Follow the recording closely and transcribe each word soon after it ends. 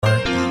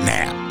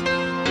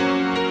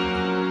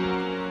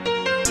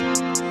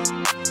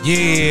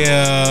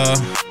Yeah,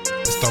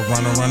 it's the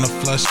Runner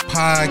Flush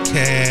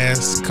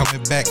podcast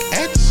coming back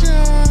at ya.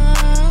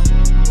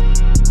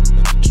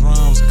 Let the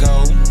drums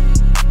go.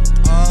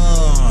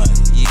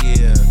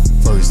 Yeah.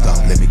 First off,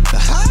 let me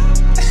turn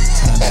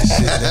that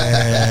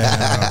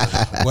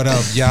shit down. What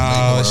up,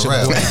 y'all?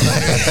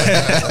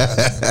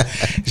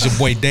 It's your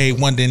boy Dave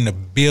Wonder in the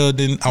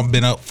building. I've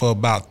been up for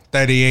about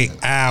 38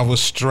 hours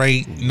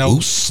straight,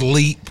 no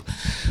sleep.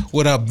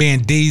 What up,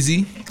 Ben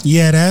Deezy?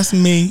 Yeah, that's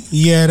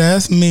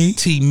me.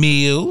 T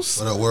Mills.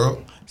 What up,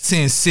 world?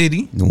 Sin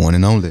City. the one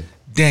and only.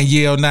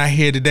 Danielle not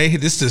here today.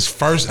 This is his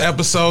first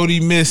episode he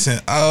missing.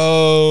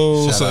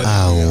 Oh,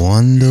 I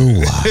wonder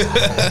why.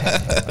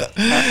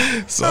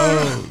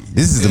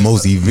 This is the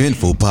most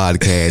eventful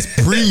podcast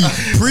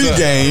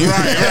pre-game.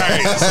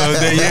 Right. So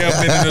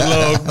Danielle been in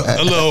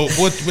a little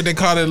what they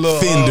call it,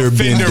 Fender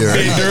bender.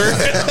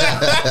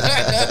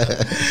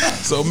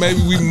 So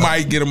maybe we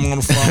might get him on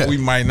the phone. We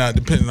might not,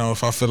 depending on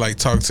if I feel like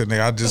talking to the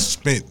nigga. I just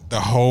spent the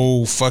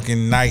whole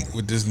fucking night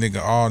with this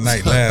nigga all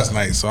night last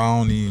night, so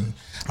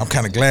I'm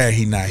kind of glad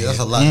he not here. That's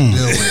a lot to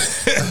deal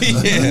with.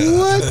 Yeah.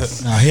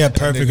 What? No, he had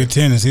perfect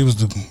attendance. He was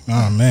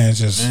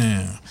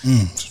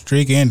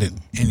streak ended.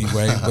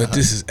 Anyway, but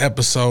this is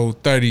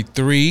episode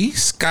 33.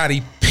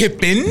 Scottie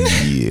Pippen.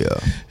 Yeah.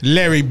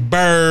 Larry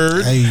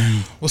Bird.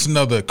 Hey. What's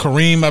another?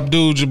 Kareem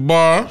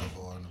Abdul-Jabbar.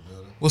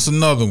 What's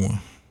another one?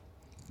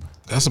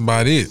 That's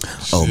about it.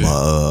 Oh,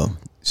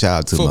 Shit. shout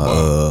out to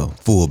Football. my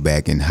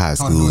fullback in high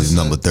school. He's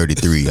number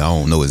 33. I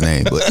don't know his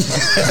name, but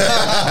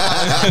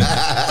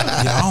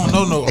Yeah, I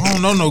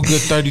don't know no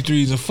good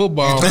 33s in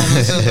football.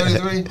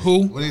 33?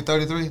 Who? What are you,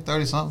 33?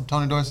 30 something?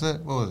 Tony Dorsett?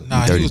 What was it?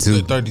 Nah, he was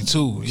 32. good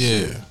 32.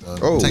 Yeah.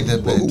 Take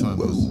that back, Tony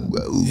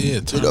Dorsett. Yeah,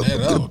 turn Get that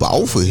the up.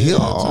 ball for here.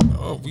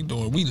 Oh,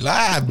 we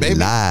live, baby.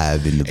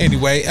 Live in the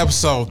Anyway,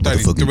 episode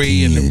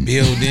 33 in the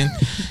building.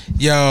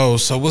 Yo,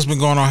 so what's been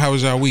going on? How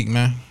was y'all week,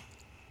 man?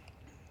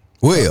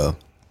 Well,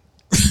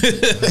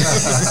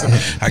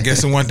 I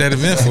guess it wasn't that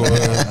eventful.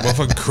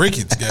 Motherfucking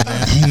crickets,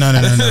 goddamn. No.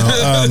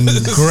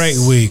 Great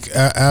week.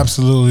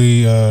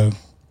 Absolutely a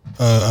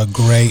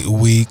great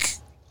week.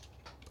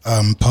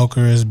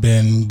 Poker has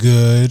been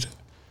good.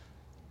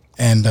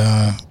 And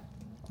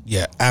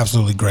yeah,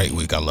 absolutely great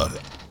week. I love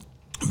it.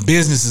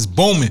 Business is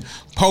booming.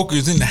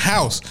 Poker's in the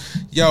house.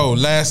 Yo,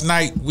 last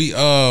night we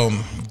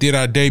did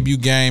our debut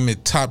game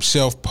at Top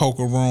Shelf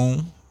Poker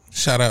Room.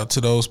 Shout out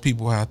to those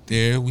people out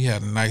there. We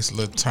had a nice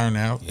little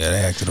turnout. Yeah, they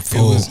acted a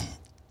fool.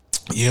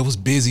 It was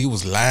busy. It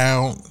was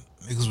loud.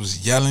 Niggas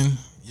was yelling.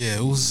 Yeah,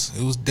 it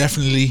was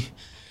definitely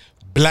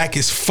black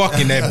as fuck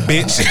in that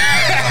bitch.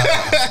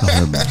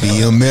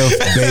 BMF,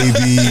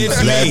 baby.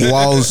 It's Black me.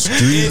 Wall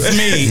Street. It's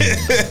me.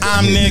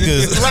 I'm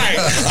niggas. Right.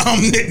 I'm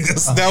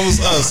niggas. That was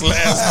us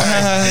last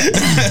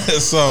night.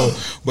 So,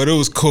 but it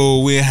was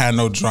cool. We ain't had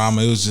no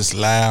drama. It was just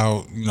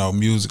loud,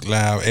 music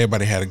loud.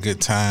 Everybody had a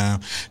good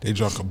time. They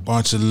drank a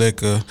bunch of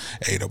liquor,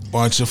 ate a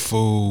bunch of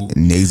food.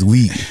 Next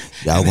week,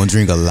 y'all gonna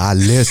drink a lot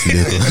less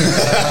liquor.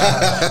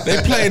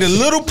 They played a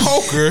little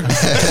poker.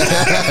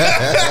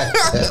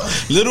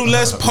 Little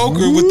less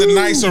poker with the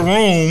nicer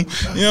room.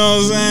 You know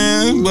what I'm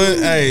saying? But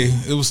hey,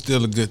 it was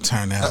still a good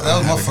turnout. That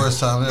was my first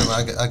time ever.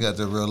 I got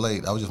there real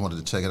late. I just wanted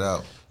to check it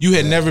out. You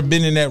had never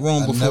been in that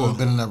room I've before? never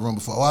been in that room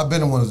before. Oh, I've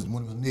been in one of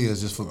the Nia's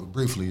just for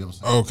briefly. You know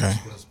what I'm saying?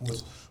 Okay.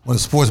 When the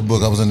sports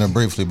book, I was in there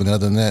briefly, but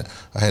other than that,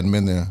 I hadn't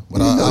been there.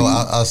 But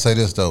I'll say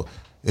this though: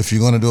 if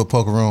you're gonna do a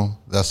poker room,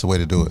 that's the way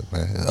to do it,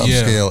 man.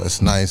 Upscale,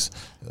 it's nice.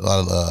 A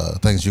lot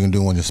of things you can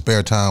do on your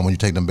spare time when you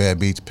take them bad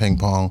beats, ping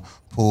pong,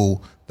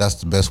 pool. That's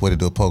the best way to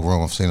do a poker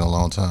room I've seen in a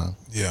long time.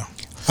 Yeah.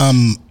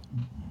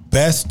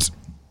 Best,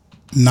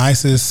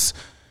 nicest,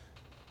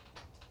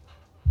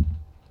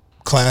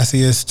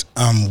 classiest,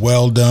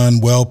 well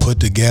done, well put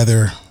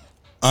together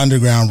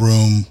underground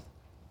room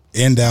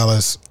in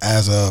Dallas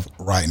as of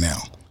right now.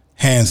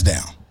 Hands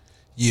down.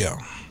 Yeah.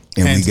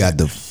 And Hands we got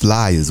the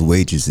Flyers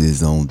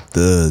waitresses on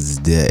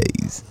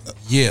Thursdays.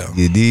 Yeah.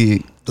 You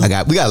did? We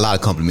got a lot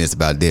of compliments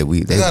about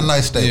that. They got a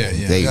nice stable.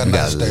 Yeah. They got a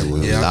nice got stable.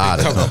 a lot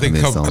of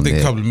compliments on I think a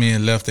that. couple of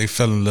men left. They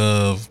fell in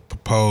love,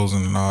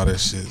 proposing, and all that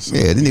shit. So.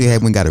 Yeah, then they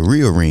had one got a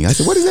real ring. I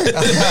said, "What is that?"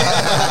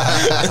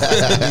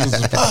 Niggas was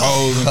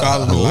proposing,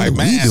 calling me like, What we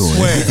man,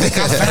 doing? I think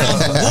I found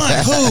the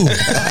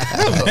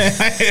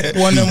one.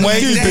 Who? One of them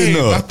waiters. Keep it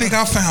up. I think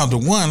I found the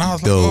one. I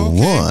was like, The oh, okay.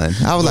 one.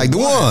 I was like, the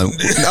one.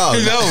 No,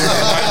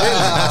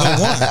 The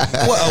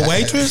one. What, a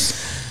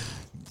waitress?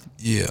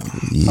 Yeah.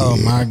 Oh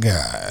my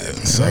God.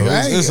 So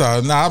it's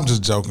all. Nah, I'm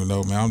just joking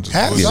though, man. I'm just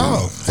Hats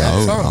bullshitting. off.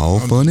 Hats off. all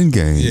fun and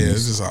games. Yeah,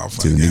 it's just all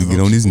fun. Till the nigga get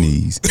on his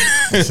knees. Wow.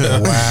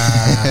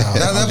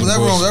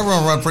 That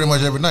room run pretty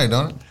much every night,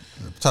 don't it?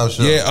 Top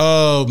Shelf.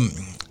 Yeah.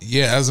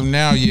 Yeah. As of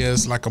now, yeah,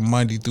 it's like a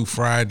Monday through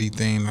Friday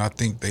thing. I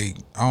think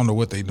I don't know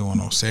what they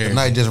doing on Saturday. The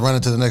night just running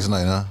to the next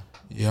night, huh?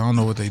 Yeah, I don't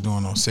know what they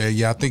doing on Saturday.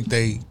 Yeah, I think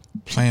they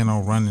plan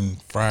on running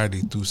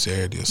Friday through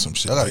Saturday or some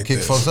shit. Y'all got to like kick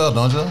that. folks out,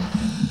 don't you?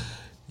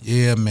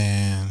 Yeah,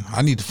 man.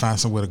 I need to find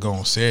somewhere to go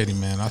on Saturday,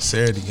 man. Our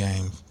Saturday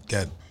game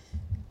got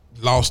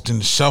lost in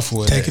the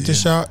shuffle. Take it to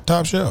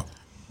Top Shelf.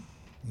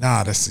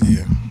 Nah, that's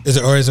Is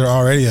there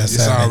already a It's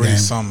Saturday already game?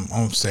 something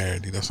on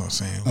Saturday. That's what I'm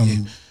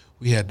saying.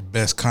 We had the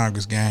best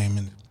Congress game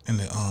in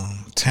the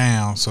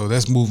town, so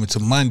that's moving to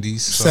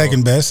Mondays. So.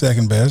 Second best.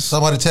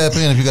 Somebody tap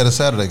in if you got a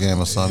Saturday game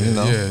or something. You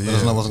know, let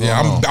us know what's going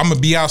on. I'm gonna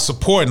be out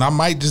supporting. I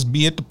might just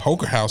be at the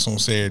poker house on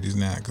Saturdays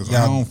now because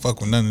I don't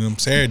fuck with none of them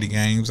Saturday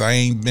games.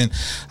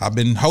 I've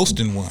been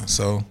hosting one,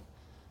 so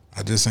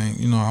I just ain't.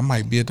 I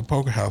might be at the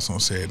poker house on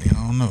Saturday. I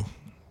don't know.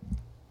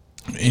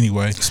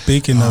 Anyway,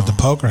 Speaking of the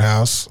poker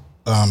house,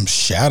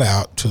 shout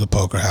out to the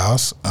poker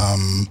house.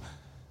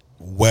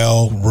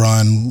 Well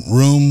run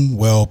room,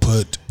 well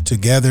put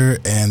together,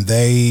 and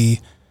they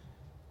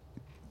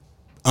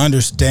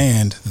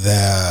understand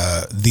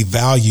the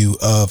value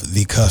of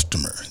the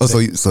customer. Oh,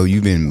 so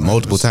you've been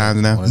multiple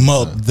times now?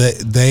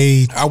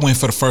 I went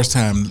for the first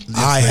time.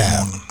 I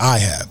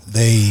have.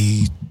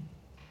 They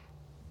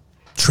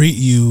treat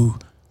you.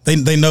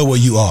 They know what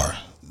you are.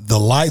 The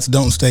lights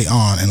don't stay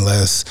on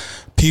unless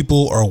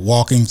people are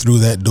walking through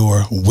that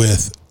door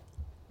with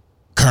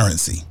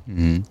currency,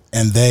 and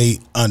they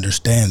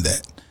understand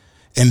that.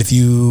 And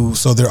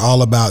so they're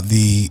all about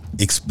the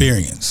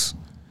experience.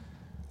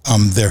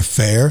 They're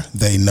fair.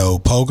 They know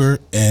poker,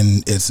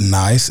 and it's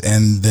nice,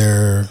 and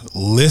they're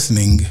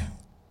listening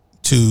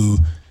to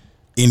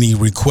any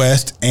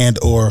request and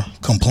or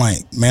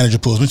complaint. Manager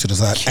pulls me to the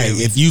side. Hey,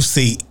 if you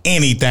see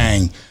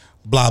anything,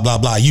 blah blah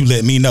blah, you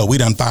let me know. We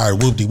done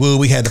fired whoop-de-woo.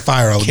 We had to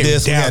fire of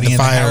this. We had to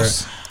fire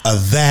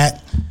of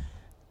that.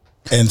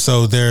 And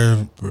so they're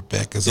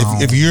Rebecca's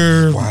if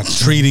you're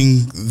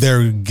treating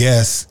their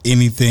guests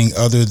anything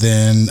other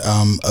than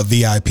a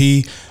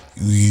VIP,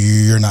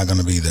 you're not going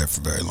to be there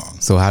for very long.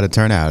 So how the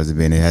turnout has it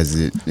been? Is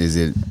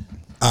it?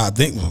 I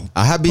think.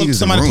 How big is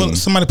the room?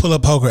 Somebody pull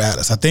up Poker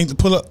Atlas. I think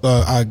pull up.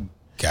 I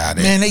got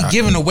it. Man, they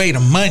giving away the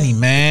money,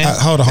 man.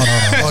 Hold on.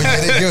 Oh yeah,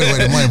 they giving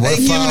away the money.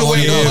 They giving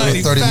away the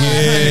money. 30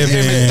 minutes.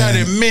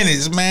 Every 30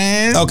 minutes,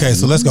 man. Okay,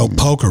 so let's go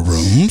poker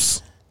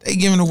rooms. They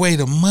giving away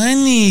the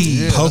money.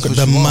 Yeah, Poker,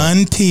 the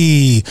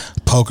Monty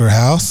Poker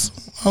House.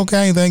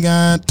 Okay, they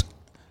got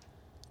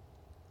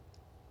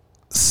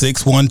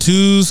 6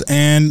 1-2s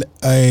and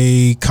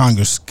a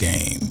Congress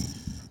game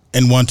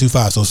and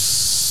 1-2-5. So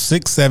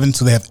 6, 7.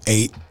 So they have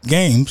 8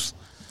 games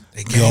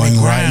going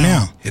right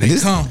now. Here they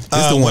come.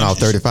 This is the one off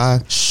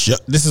 35?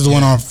 This is the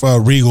one off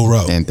Regal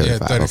Road. And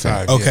 35.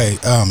 35. Okay.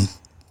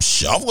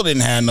 Shuffle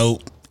didn't have no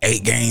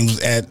 8 games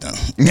at I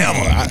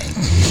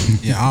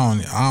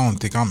don't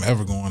think I'm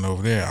ever going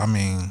over there. I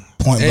mean,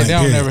 Point they blank don't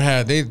period. never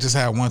have. They just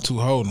have 1-2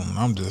 hold'em.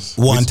 I'm just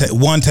one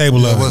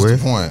table of What's it.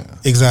 the point?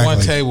 Exactly.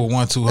 one table,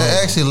 1-2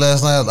 hold'em. Actually,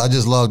 last night I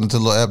just logged into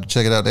the little app to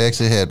check it out. They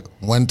actually had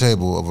one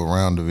table of a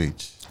round of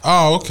each.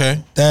 Oh,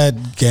 okay.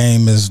 That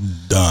game is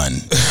done.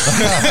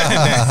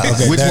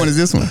 Okay, Which one is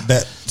this one?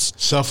 That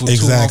Shuffle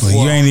exactly.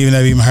 2-1-4. You ain't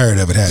even heard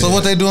of it. Have So you?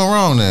 what they doing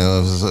wrong now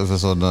if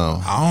it's so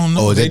dumb? I don't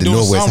know. Oh, They at the doing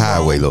Northwest something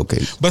Highway wrong.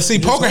 location. But see,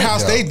 Poker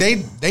House, yeah.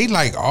 they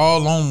like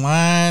all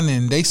online,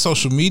 and they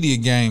social media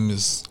game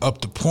is up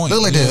to point.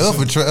 Look like You they know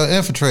what I'm saying?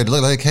 infiltrated.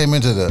 Look like they came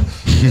into the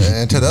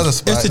other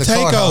spot. It's the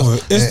courthouse, takeover.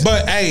 It's- and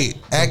But hey,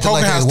 the acted Poker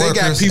like House, they they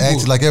got workers, people.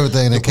 acted like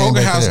everything. The They came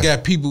Poker back House there.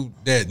 got people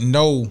that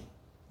know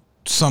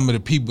some of the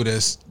people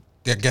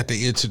that got their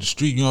ear to the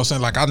street. You know what I'm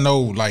saying? Like I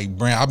know, like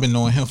I've been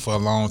knowing him for a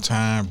long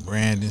time.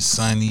 Brandon,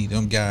 Sonny,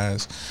 them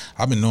guys.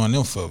 I've been knowing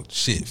them for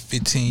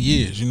 15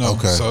 years. You know,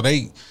 Okay. so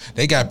they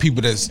got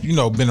people that's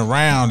been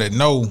around that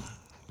know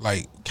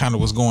like kind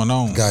of what's going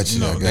on. Gotcha, You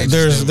know, I got they you.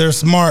 just- They're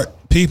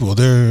smart people.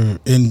 They're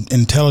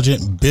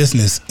intelligent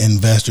business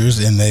investors,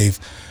 and they've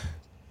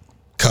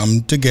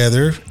come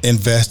together,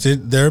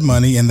 invested their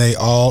money, and they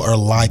all are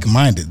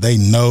like-minded. They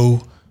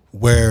know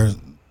where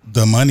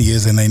the money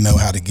is, and they know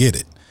how to get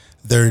it.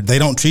 They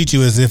don't treat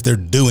you as if they're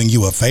doing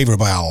you a favor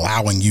by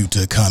allowing you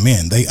to come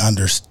in. They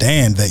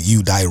understand that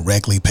you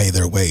directly pay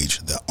their wage.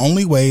 The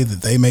only way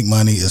that they make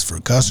money is for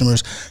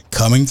customers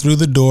coming through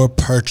the door,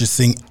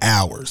 purchasing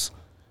hours.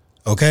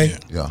 Okay?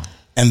 Yeah.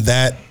 And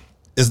that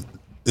is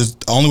the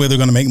only way they're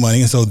going to make money.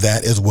 And so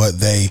that is what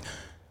they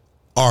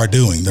are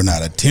doing. They're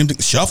not attempting.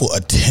 Shuffle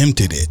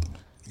attempted it.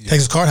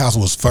 Texas Card House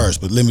was first,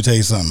 but let me tell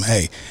you something.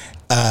 Hey,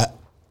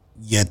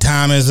 your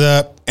time is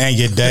up, and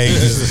your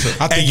days,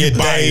 I think you're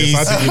biased.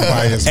 I think you're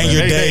biased. and man.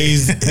 your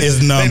days is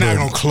They're numbered. not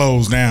gonna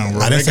close down,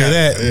 bro. I didn't They say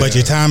got- that, but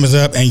your time is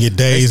up, and your they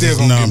days still is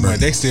gonna get money. numbered.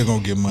 They still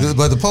gonna get money.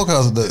 But the poker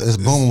house is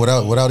booming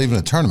without even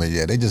a tournament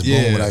yet. They just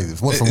booming Yeah.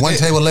 without. Went from one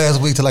table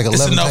last week to like It's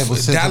 11 enough.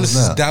 tables, 6 tables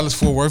now. Dallas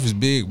Fort Worth is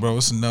big, bro.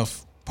 It's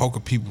enough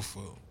poker people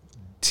for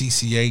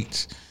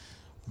TCH.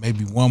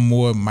 Maybe one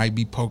more might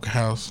be Poker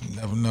House. You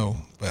never know.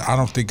 But I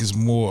don't think it's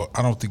more.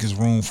 I don't think it's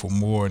room for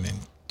more than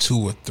 2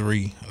 or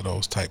 3 of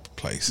those type of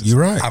places. You're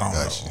right. I don't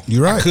know.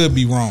 You're right. I could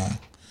be wrong.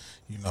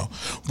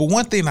 But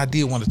one thing I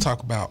did want to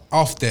talk about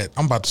off that,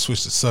 I'm about to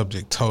switch the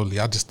subject totally.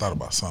 I just thought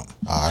about something.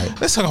 All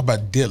right. Let's talk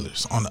about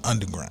dealers on the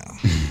underground.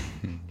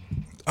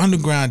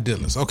 Underground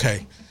dealers.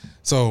 Okay.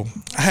 So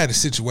I had a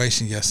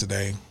situation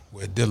yesterday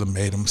where a dealer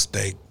made a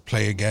mistake.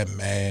 Player got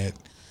mad,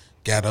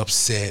 got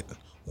upset,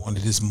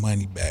 wanted his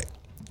money back.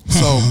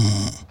 So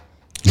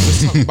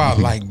let's talk about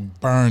like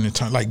burn and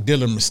turn, like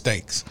dealer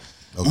mistakes.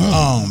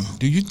 Okay.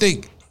 Do you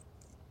think,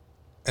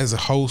 as a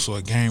host or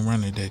a game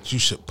runner, that you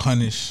should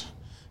punish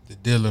the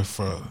dealer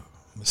for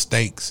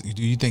mistakes?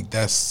 Do you think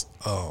that's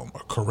a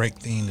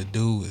correct thing to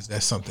do? Is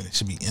that something that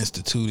should be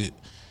instituted?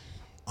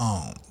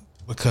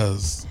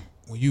 Because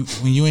when you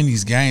in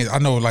these games, I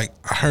know, like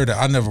I heard that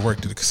I never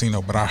worked at a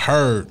casino, but I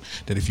heard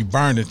that if you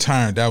burned and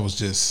turned,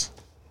 that's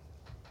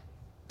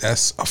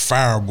a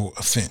fireable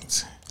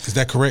offense. Is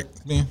that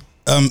correct, Ben?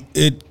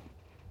 It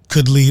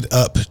could lead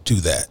up to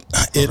that.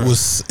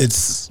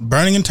 It's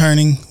burning and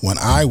turning. When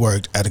I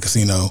worked at a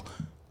casino,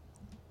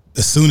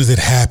 as soon as it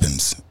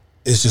happens,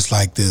 it's just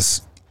like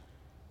this.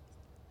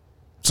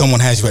 Someone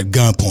has you at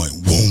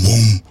gunpoint. Boom,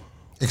 boom.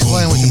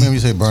 Explain what you mean when you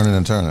say burning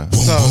and turning.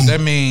 So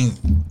that means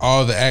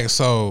all the act.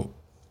 So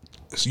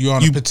you're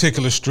on a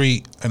particular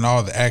street and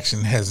all the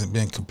action hasn't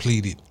been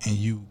completed, and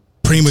you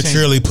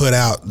prematurely put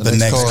out the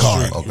next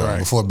card. Okay. Right.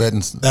 Before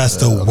betting. That's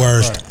the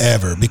worst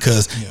ever,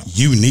 because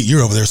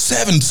you're over there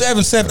 7,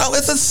 7, 7. Oh,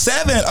 it's a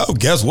 7. Oh,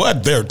 guess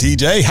what? There,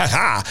 TJ. Ha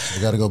ha.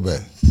 You got to go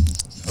back.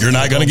 You're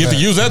not gonna get to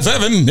use that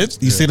 7.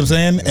 You see what I'm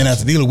saying? And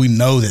as a dealer, we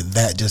know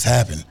that just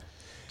happened.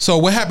 So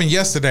what happened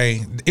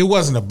yesterday, it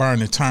wasn't a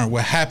burn and turn.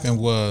 What happened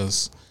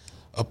was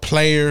a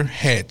player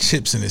had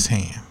chips in his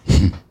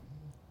hand.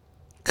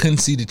 Couldn't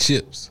see the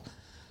chips.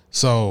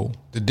 So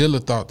the dealer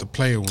thought the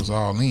player was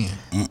all in.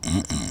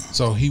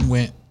 So he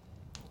went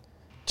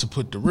to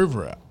put the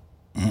river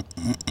out.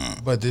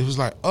 But it was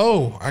like,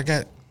 oh, I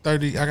got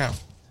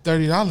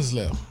 $30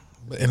 left.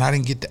 And I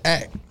didn't get the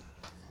act.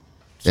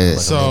 Yeah.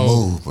 So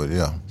Move, but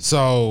yeah.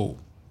 So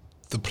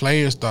the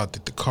players thought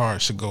that the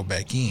card should go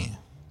back in.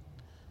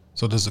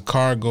 So does the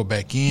card go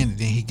back in and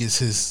then he gets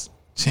his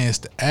chance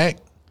to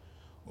act?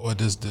 Or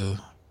does the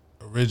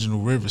original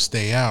river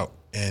stay out,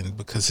 and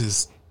because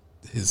his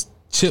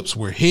chips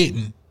were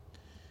hidden,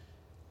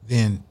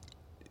 then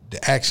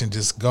the action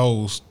just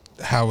goes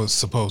how it's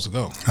supposed to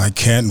go? I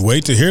can't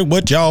wait to hear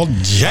what y'all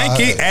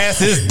janky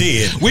asses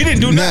did. We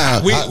didn't do Nah,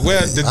 nothing.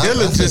 The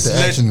dealer just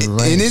let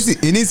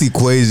in this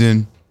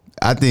equation,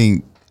 I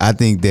think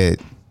that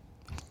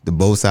the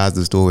both sides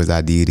of the stories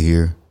I did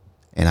here,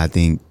 and I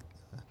think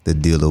the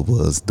dealer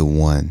was the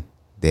one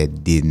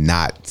that did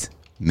not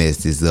mess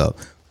this up.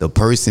 The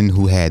person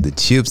who had the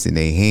chips in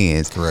their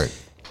hands, Correct.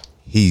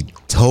 He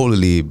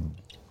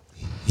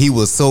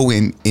was so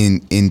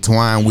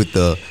entwined with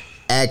the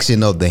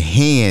action of the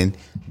hand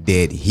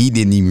that he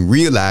didn't even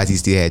realize he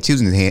still had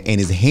chips in his hand, and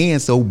his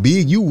hand so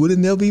big you would have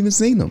never even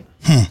seen them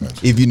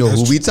if you know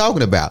who we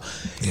talking about.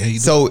 Yeah,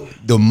 so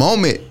the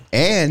moment,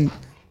 and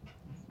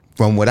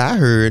from what I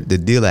heard, the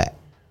dealer,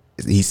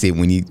 he said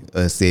when he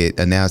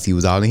announced he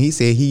was all in, he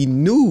said he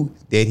knew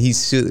that he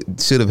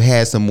should have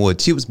had some more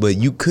chips, but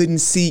you couldn't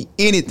see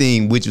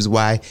anything, which is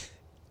why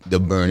the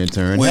burn and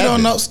turn We happened.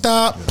 don't know.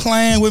 Stop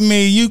playing with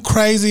me. You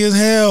crazy as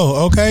hell,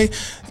 okay?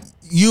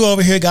 You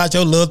over here got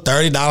your little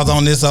 $30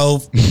 on this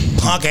old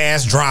punk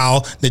ass draw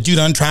that you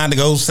done trying to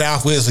go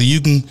south with, so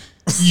you can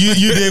you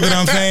did what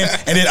I'm saying?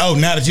 And then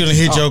now that you done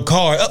hit your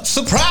card,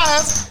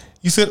 surprise!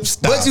 You said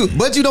stop.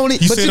 But you don't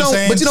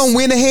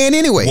win the hand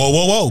anyway.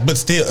 Whoa! But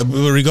still,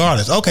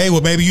 regardless, okay.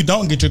 Well, maybe you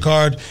don't get your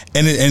card,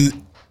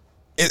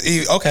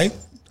 okay.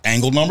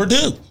 Angle number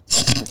 2.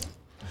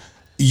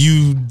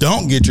 You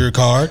don't get your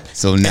card,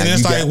 so now and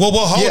it's like, hold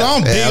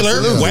on, dealer.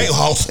 Absolutely. Wait,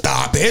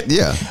 stop it.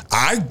 Yeah,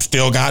 I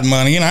still got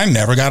money, and I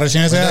never got a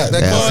chance at it.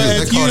 That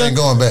card ain't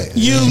going back.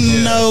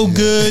 You know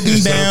good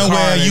and damn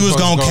well you was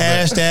gonna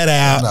cash that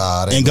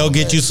out and go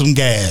get you some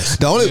gas.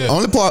 The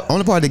only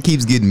part that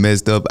keeps getting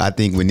messed up, I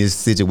think, when these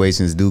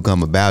situations do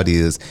come about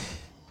is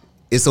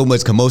it's so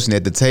much commotion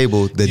at the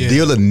table. The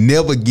dealer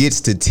never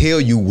gets to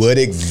tell you what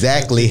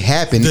exactly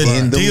happened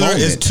in the dealer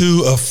moment. is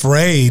too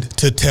afraid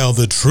to tell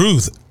the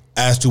truth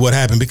as to what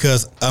happened,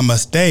 because a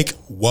mistake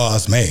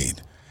was made.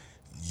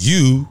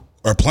 You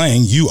are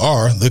playing, you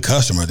are the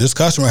customer. This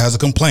customer has a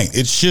complaint.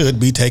 It should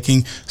be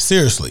taken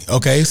seriously.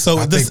 Okay, so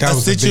I think that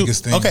was the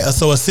biggest thing. Okay,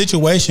 so a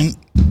situation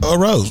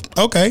arose.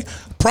 Okay,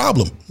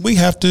 problem. We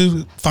have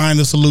to find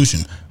a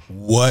solution.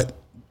 What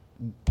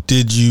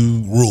did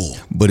you rule?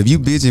 But if you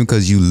bitching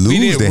because you lose we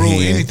didn't the rule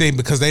hand, anything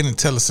because they didn't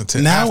tell us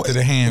until after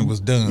the hand was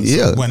done.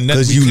 Yeah,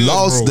 because you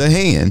lost the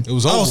hand. It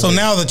was over. So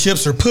now the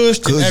chips are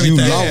pushed and because everything.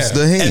 you lost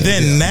the hand. And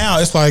then now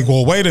it's like,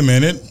 well, wait a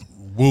minute.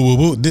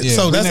 Woo. Yeah,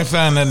 so we that's didn't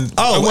find nothing.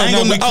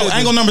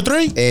 angle number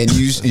 3. And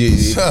you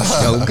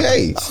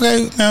okay.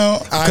 Okay, now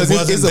Because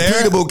it's a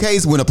pitiable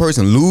case when a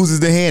person loses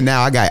the hand.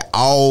 Now I got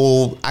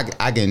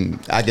I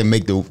can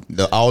make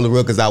all the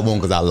records I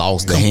want because I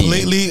lost the hand.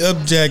 Completely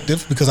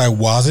objective, because I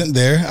wasn't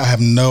there. I have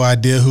no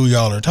idea who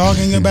y'all are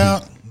talking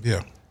about.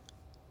 Yeah.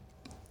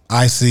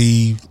 I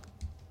see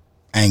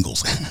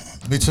angles.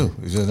 Me too.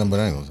 It's just nothing but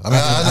angles. I mean,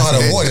 I know how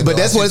to avoid it. But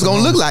that's what it's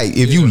gonna look like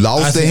if you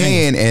lost the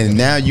hand and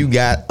now you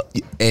got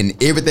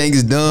and everything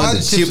is done. Why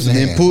The chips in the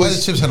and hand? pushed. Why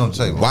the chips hand on the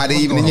table? Why they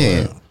What's even in going your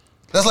on hand?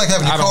 That's like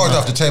having the cards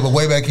off the table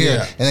way back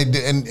here, and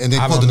they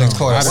pulled the next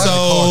card out. Why the cards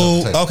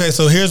off the table? Okay,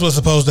 so here's what's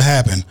supposed to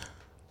happen.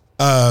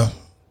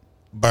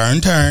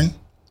 Burn, turn.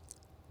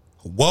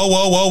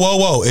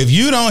 Whoa. If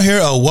you don't hear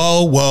a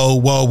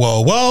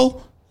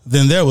whoa,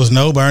 then there was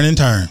no burn and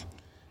turn.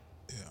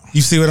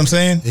 You see what I'm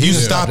saying? You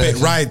stop it,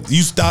 right?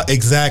 You stop,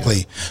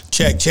 exactly.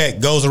 Check,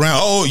 goes around.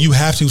 Oh, you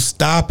have to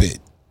stop it,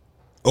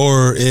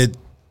 or it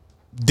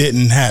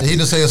didn't happen. He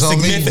didn't say it's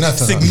on me.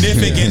 Nothing.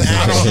 Significant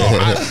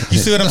action. You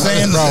see what I'm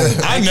saying?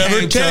 I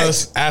never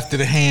checked. After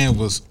the hand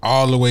was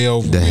all the way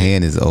over. The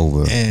hand is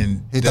over.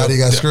 And he thought he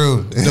got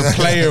screwed. The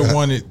player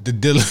wanted the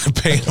dealer to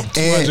pay him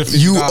 $250.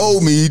 And you owe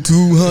me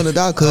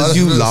 $200 because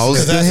you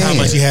lost the That's hand.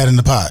 how much he had in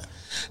the pot.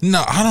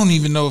 No, I don't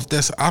even know if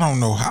that's. I don't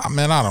know how.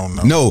 Man, I don't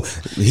know. No,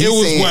 it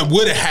was what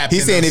would have happened.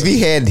 He's saying if he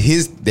had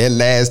that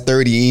last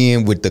 30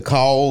 in with the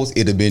calls,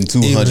 it'd have been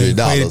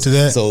 $200. To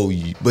that. So,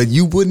 but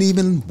you wouldn't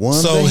even want.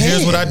 So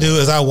here's what I do: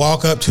 is I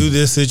walk up to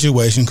this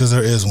situation because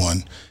there is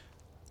one.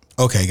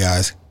 Okay,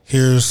 guys,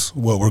 here's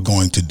what we're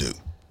going to do.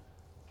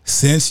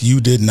 Since you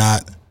did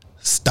not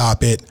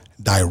stop it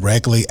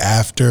directly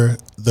after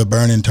the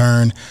burn and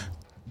turn,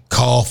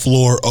 call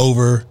floor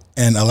over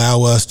and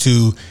allow us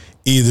to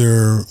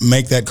either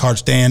make that card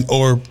stand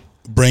or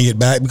bring it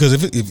back, because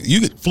if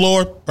you get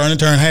floor, burn and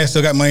turn, hey,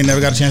 still got money,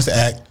 never got a chance to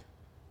act,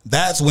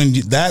 that's when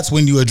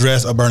you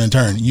address a burn and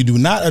turn. You do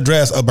not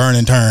address a burn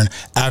and turn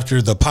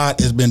after the pot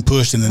has been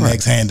pushed and the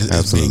next hand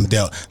is being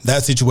dealt.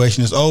 That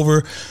situation is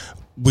over.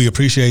 We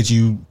appreciate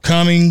you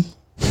coming.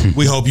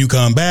 We hope you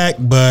come back,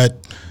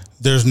 but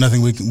there's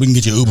nothing we can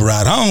get you an Uber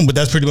ride home, but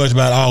that's pretty much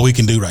about all we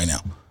can do right now.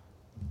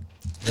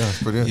 Yeah,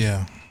 that's pretty good.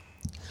 Yeah.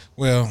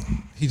 Well,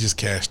 he just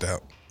cashed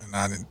out, and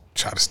I didn't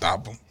try to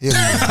stop him. He'll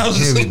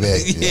be back.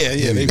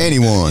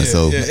 Anyone.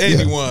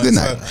 Good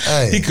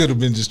night. He could have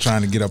been just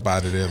trying to get up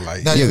out of there.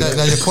 Like now your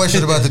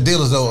question about the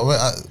dealers though,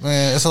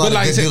 man, it's a lot but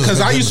of good dealers. Because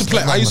I used to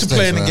play. I used to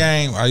play in the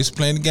mistakes, game. I used to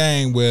play in the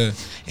game where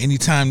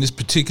anytime this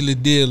particular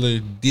dealer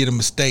did a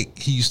mistake,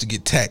 he used to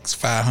get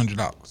taxed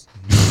 $500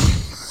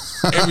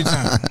 every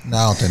time. No,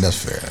 I don't think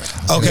that's fair.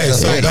 Okay,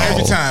 so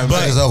every time,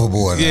 but it's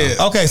overboard. Yeah.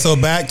 Now. Okay, so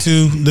back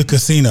to the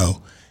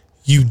casino.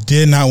 You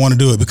did not want to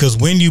do it because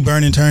when you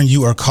burn and turn,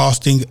 you are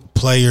costing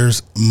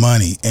players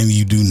money, and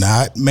you do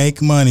not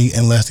make money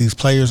unless these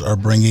players are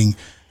bringing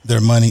their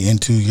money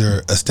into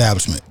your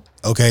establishment.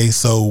 Okay,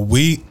 so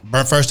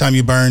first time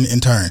you burn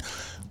and turn,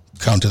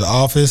 come to the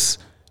office.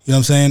 You know what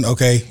I'm saying?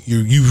 Okay,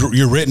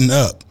 you're written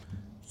up.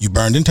 You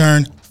burned and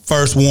turned.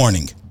 First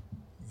warning.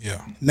 Yeah.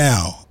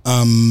 Now,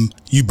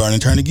 you burn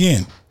and turn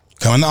again.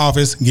 Come in the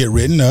office, get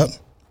written up.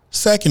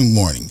 Second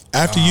warning.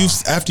 After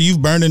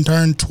you've burned and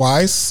turned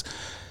twice.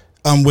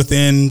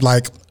 Within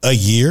like a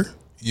year,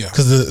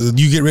 because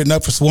you get written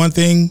up for one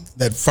thing.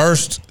 That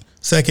first,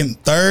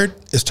 second, third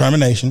is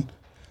termination.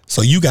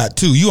 So you got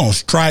two. You on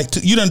strike.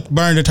 You done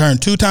burned and turn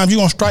 2 times.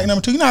 You on strike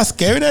number 2. You know how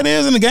scary that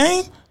is in the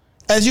game.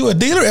 As you a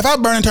dealer, if I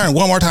burn and turn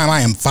one more time,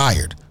 I am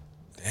fired.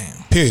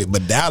 Damn. Period.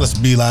 But Dallas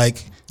be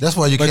like. That's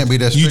why you can't be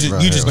that strict.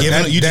 You just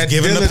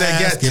giving the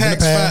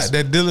pass.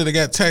 That dealer that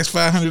got taxed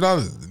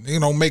 $500, they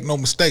don't make no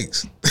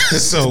mistakes.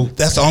 So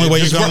that's the only way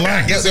you're gonna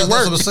learn. I guess it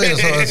works. That's what I'm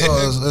saying.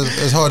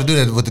 It's hard to do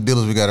that with the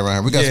dealers we got around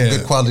here. We got some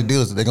good quality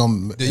dealers that they're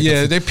gonna.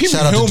 They people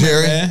shout out human, to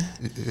Jerry.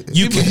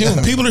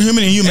 Man. People are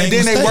human, and you make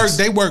then mistakes.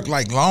 they work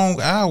like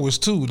long hours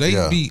too. They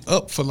be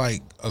up for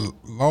like a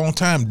long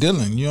time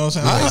dealing. You know what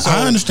I'm saying?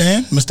 I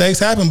understand mistakes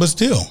happen, but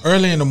still,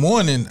 early in the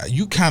morning,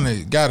 you kind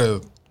of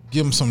gotta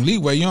give them some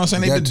leeway. You know what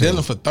I'm saying? They've been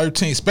dealing for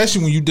 13,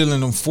 especially when you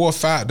dealing them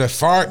 4-5, the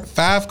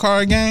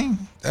 5-card game.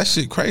 That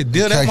shit crazy.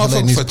 Deal that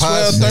motherfucker for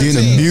 12, 13,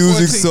 the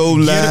music 14. so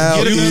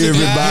loud,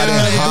 everybody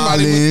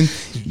hollering.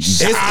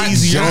 It's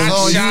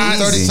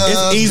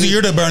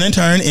easier to burn and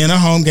turn in a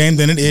home game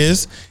than it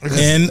is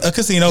in a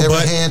casino. Every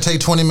but hand take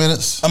 20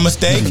 minutes. A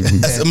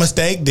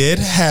mistake did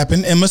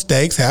happen, and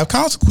mistakes have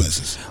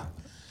consequences.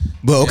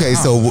 But okay,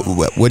 so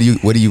what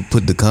do you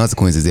put the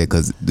consequences at?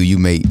 Because do you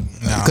make?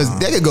 Because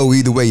that could go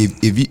either way.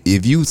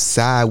 If you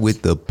side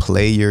with the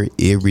player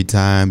every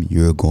time,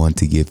 you're going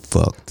to get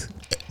fucked.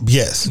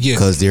 Yes,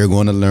 because they're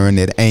going to learn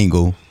that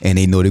angle, and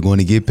they know they're going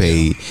to get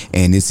paid.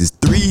 And this is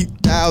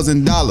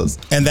 $3,000,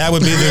 and that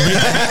would be and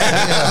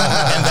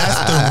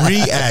that's the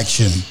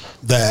reaction.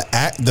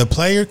 The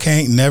player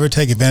can't never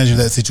take advantage of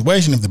that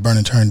situation if the burn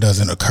and turn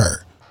doesn't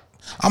occur.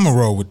 I'm gonna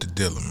roll with the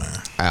dealer,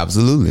 man.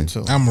 Absolutely.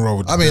 I'm gonna roll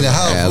with the dealer.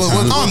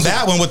 On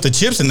that one with the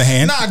chips in the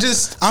hand. Nah,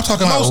 I'm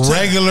talking about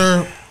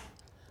regular.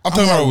 I'm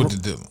talking about with the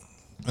dealer.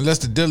 Unless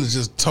the dealer's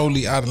just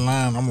totally out of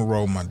line, I'm gonna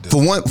roll my dealer.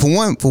 For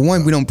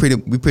one,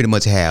 we pretty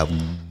much have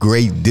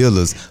great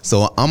dealers.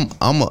 So I'm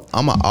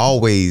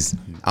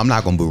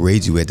not gonna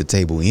berate you at the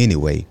table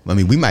anyway. I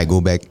mean, we might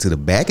go back to the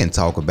back and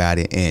talk about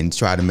it and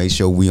try to make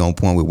sure we on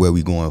point with where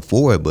we going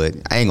forward. But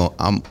I ain't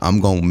gonna. I'm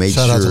gonna make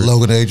sure. Shout out to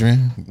Logan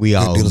Adrian. We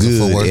all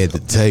good at the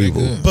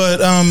table. But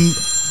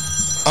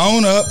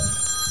own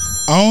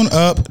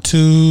up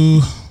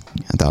to.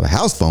 I thought a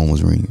house phone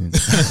was ringing.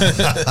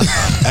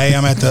 Hey,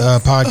 I'm at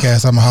the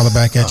podcast. I'm gonna holler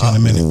back at you in a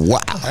minute.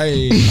 Wow.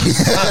 Hey.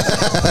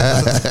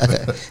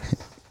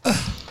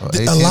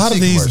 A lot of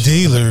these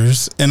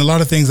dealers and a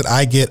lot of things that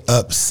I get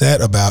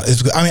upset about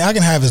is, I mean, I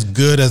can have as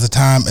good as a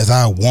time as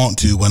I want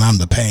to when I'm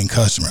the paying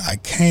customer. I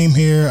came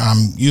here,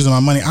 I'm using my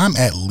money, I'm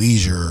at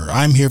leisure,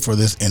 I'm here for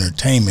this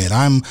entertainment.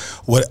 I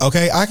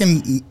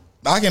can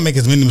I can make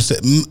as many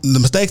mistakes. The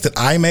mistakes that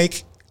I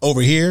make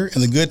over here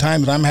and the good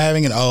times that I'm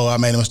having, and I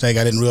made a mistake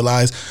I didn't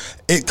realize,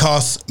 it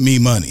costs me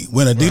money.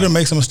 When a dealer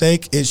makes a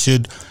mistake, it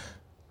should,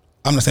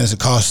 I'm not saying it should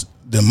cost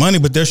them money,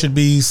 but there should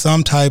be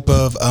some type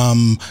of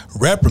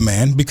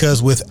reprimand,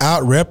 because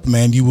without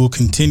reprimand, you will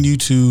continue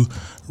to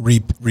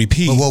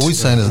repeat. But what we're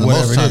saying is,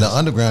 most time the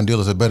underground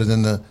dealers are better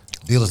than the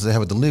dealers that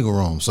have at the legal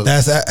room. So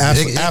that's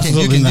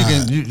absolutely not.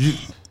 You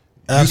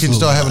can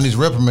start having these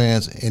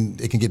reprimands,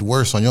 and it can get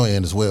worse on your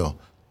end as well.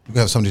 You can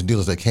have some of these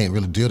dealers that can't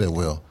really deal that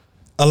well.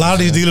 A lot of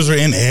these dealers are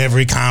in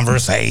every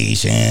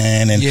conversation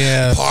and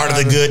part of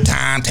the good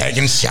time,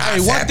 taking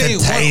shots at the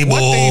table.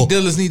 One thing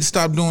dealers need to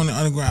stop doing in the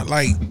underground,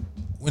 like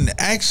when the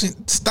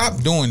action,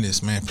 stop doing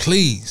this, man,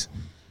 please.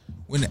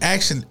 When the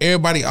action,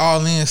 everybody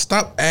all in,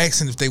 stop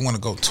asking if they want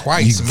to go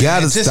twice. You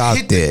gotta just stop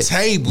hit that. The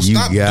table. You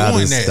Stop gotta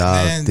doing that,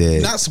 stop man. that.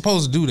 You're not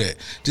supposed to do that.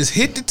 Just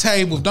hit the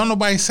table. Don't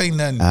nobody say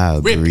nothing. I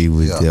agree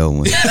with that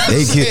one.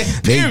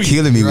 They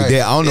killing me with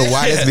that. I don't know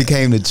why this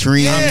became the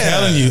trend.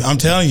 I'm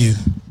telling you.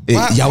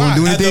 Y'all want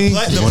to do anything?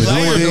 What do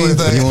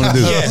you want to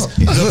do? Yes,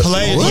 the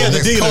player. Yeah, the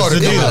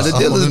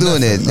dealers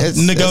doing that. That's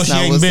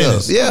negotiating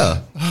business.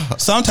 Yeah.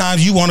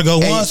 Sometimes you want to go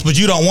once, but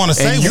you don't want to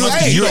say once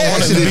because you don't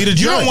want to be the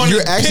judge.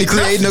 You're actually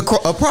creating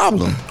a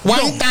problem.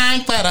 One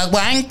thing for the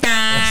one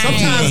thing.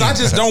 Sometimes I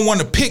just don't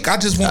want to pick. I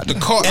just want the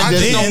call. I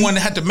just don't want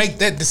to have to make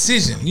that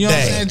decision. You know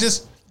what I'm saying?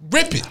 Just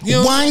rip it. You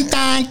know one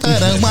thing for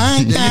the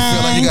one thing. You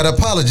feel like you got an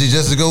apology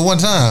just to go one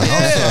time.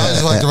 I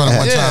just like to run it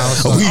one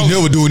time. We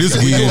never doing this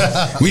again.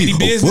 Any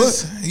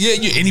business? What? Yeah,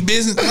 you any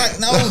business? Like,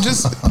 no,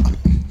 just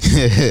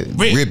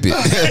rip it.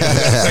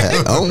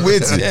 I'm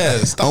with you. Yeah,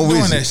 stop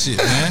doing that shit,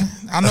 man.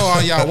 I know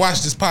all y'all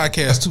watch this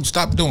podcast too.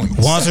 Stop doing it.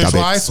 Once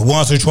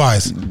or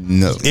twice.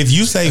 No. If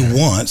you say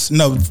once,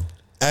 no,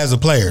 as a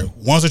player,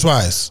 once or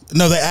twice.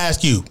 No, they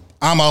ask you.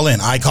 I'm all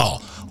in. I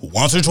call.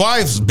 Once or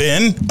twice,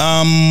 Ben.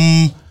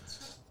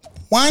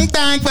 One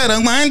thing for the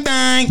one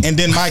thing. And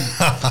then Mike,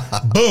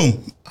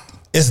 boom.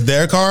 It's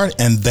their card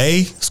and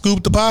they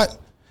scoop the pot.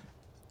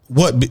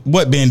 What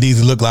Ben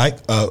Deasy look like?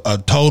 A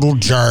total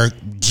jerk,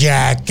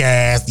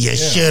 jackass. You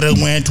should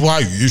have went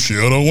twice. You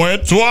should have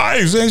went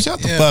twice. And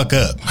shut the fuck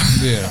up.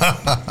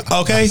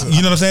 Yeah. Okay?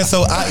 You know what I'm saying?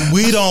 So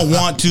we don't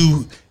want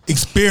to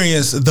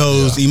experience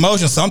those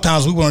emotions.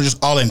 Sometimes we want to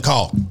just all in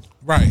call.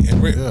 Right.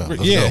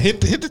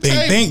 Hit the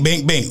table. Bing,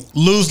 bing, bing.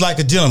 Lose like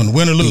a gentleman.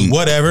 Win or lose.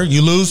 Whatever.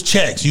 You lose,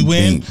 checks. You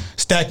win,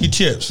 stack your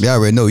chips. Y'all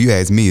already know you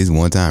asked me this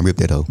one time, rip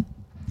that hoe.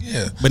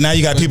 Yeah. But now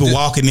you got people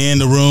walking in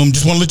the room.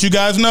 Just want to let you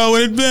guys know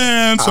in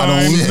advance.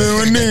 I'm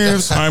doing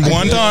this. I'm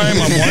one time.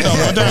 I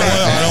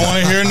don't want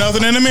to hear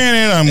nothing in a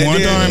minute. I'm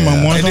one time.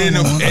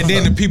 And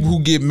then the people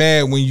who get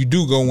mad when you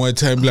do go one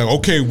time, be like,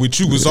 okay, with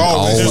you was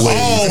always. That's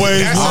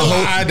a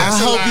lie. I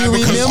hope you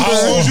remember.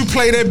 As soon as you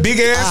play that big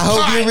ass I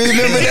hope you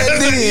remember that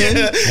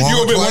then. You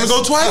want to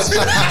go twice?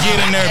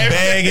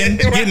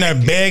 Getting there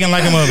begging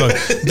like a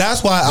motherfucker.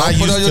 That's why I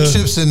used to put all your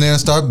chips in there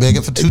and start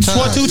begging for 2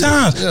 times. 2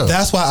 times. Yeah.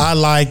 That's why I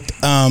liked.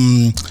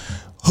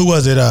 Who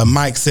was it?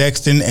 Mike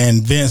Sexton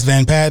and Vince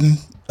Van Patten.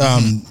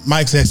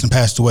 Mike Sexton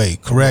passed away,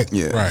 correct?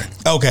 Yeah. Right.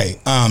 Okay.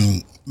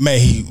 May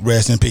he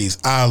rest in peace.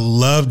 I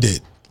loved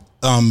it.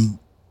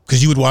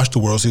 Because you would watch the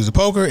World Series of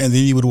Poker and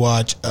then you would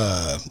watch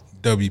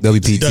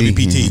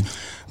WPT.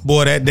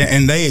 Boy,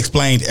 and they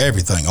explained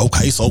everything.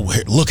 Okay, so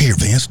look here,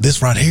 Vince.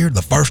 This right here,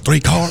 the first 3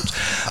 cards,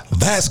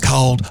 that's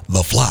called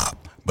the flop.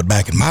 But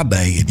back in my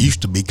day, it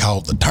used to be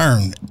called the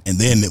turn, and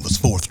then it was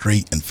 4th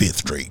Street and 5th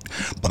Street.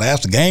 But as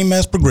the game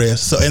has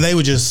progressed, and they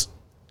would just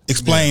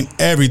explain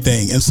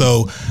everything. And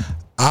so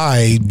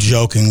I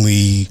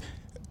jokingly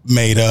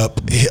made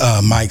up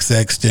Mike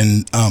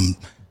Sexton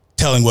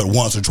telling what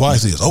once or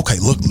twice is. Okay,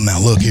 look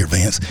here,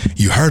 Vince.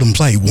 You heard him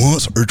say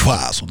once or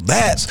twice.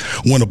 That's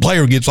when a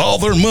player gets all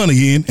their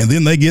money in and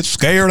then they get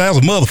scared as a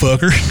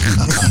motherfucker.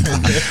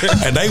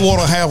 And they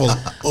want to have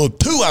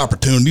 2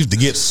 opportunities to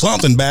get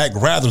something back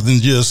rather than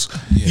just,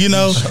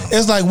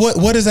 it's like,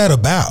 what is that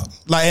about?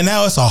 Like, and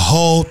now it's a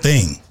whole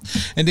thing.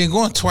 And then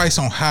going twice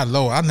on high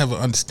low, I never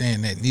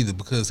understand that neither,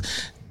 because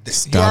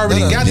you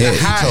already got the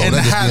high and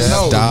the high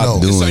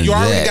low. So you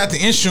already got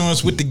the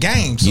insurance with the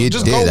game. So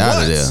just go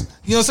once.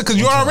 You know, because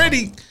you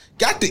already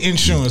got the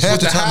insurance. Half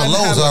the time the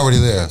low's already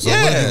there. So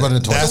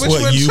running twice. That's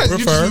what you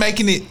prefer.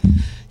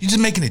 You're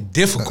just making it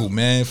difficult,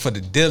 man, for the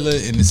dealer,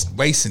 and it's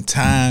wasting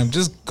time.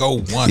 Just go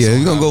once. Yeah,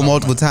 you're gonna go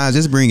multiple times.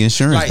 Just bring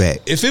insurance back.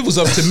 If it was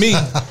up to me,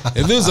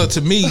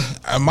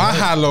 my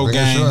high low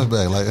game, insurance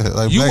back.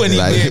 Like you wouldn't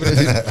even be able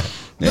to.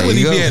 You wouldn't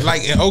even be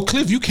like in Oak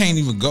Cliff. You can't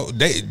even go.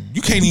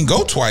 You can't even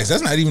go twice.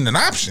 That's not even an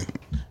option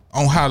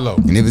on high low.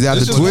 And if it's out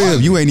to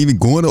 12, you ain't even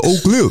going to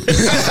Oak Cliff.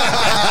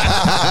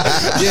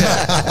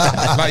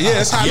 Like,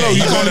 yeah, it's high low.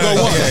 You gonna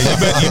go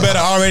once. You better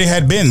already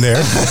had been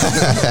there.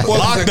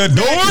 Lock the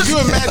doors. Can you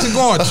imagine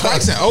going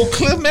twice in Oak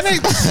Cliff? Man, they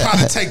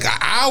probably take an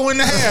hour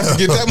and a half to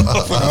get that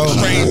motherfucker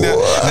straightened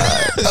out.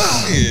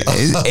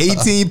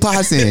 It's 18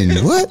 pots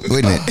in. What?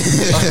 Wait a minute.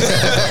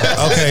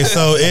 Okay,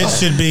 so it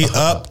should be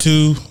up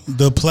to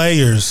the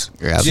players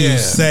to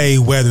say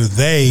whether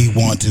they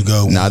want to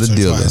go. Not the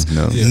dealer.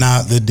 No.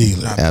 Not the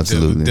dealer.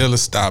 Absolutely. Dealer,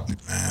 stop it,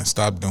 man.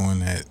 Stop doing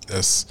that.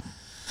 That's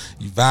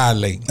you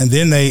violate. And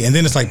then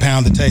it's like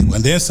pound the table.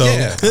 And then so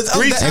And quit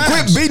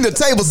beating the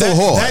table so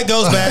hard. That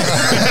goes back.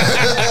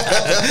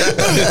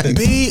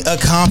 Be a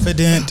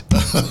confident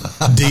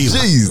dealer.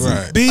 Jeez.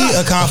 Right. Be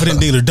a confident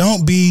dealer.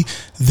 Don't be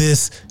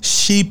this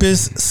sheepish,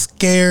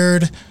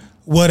 scared,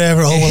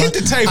 whatever. And hit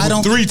the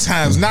table 3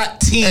 times, not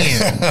 10. You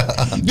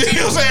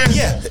know what I'm saying?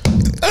 Yeah.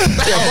 They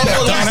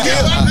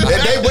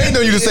waiting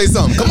on you to say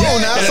something. Come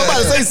on now.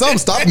 Somebody say something.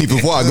 Stop me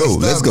before I go.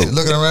 Let's go.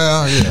 Looking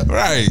around, yeah.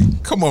 Right.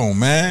 Come on,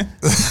 man.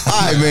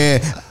 All right, man.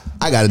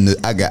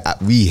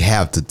 We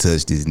have to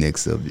touch this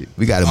next subject.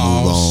 We got to move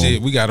on. Oh, shit.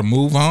 We got to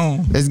move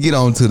on. Let's get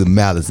on to the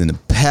Malice in the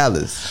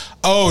Palace.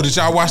 Oh, did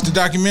y'all watch the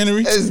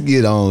documentary? Let's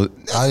get on.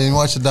 I didn't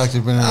watch the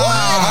documentary. It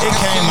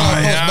came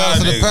on.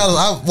 Malice in the Palace.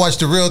 I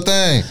watched the real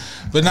thing.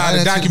 But now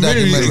the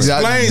documentary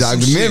explains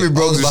documentary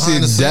broke the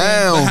shit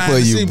down for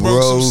you,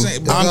 bro.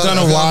 I'm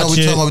gonna watch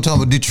it. We're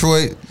talking about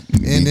Detroit,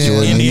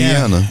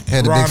 Indiana.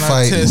 Had a big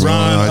fight.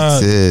 Ron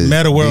Artest,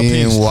 Metta World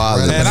Peace.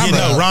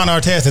 Ron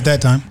Artest at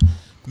that time.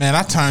 Man,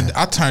 I turned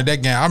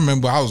that game. I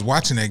remember I was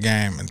watching that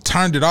game and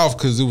turned it off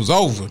because it was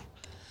over.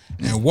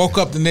 And woke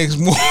up the next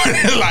morning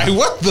like,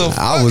 what the fuck?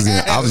 I was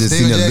just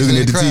sitting there looking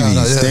at the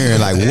TV, staring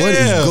like, what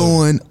is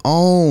going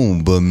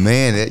on? But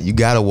man, you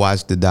gotta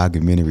watch the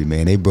documentary,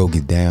 man. They broke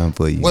it down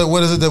for you.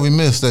 What is it that we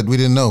missed that we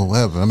didn't know what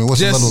happened? I mean, what's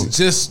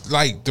just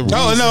like the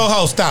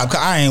stop.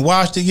 I ain't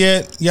watched it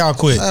yet. Y'all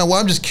quit. Well,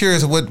 I'm just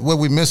curious what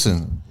we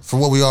missing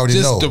for what we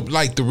already know.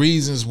 The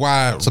reasons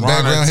why some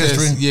background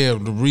history. Yeah,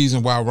 the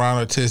reason why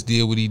Ron Artest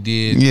did what he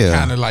did. Yeah,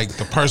 kind of like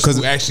the person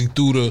who actually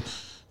threw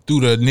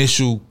the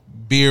initial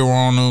beer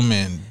on them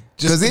and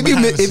because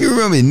if you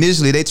remember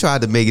initially they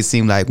tried to make it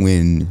seem like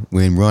when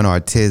Ron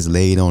Artest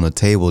laid on a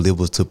table it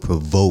was to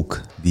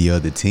provoke the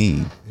other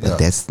team, but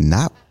that's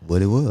not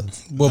what it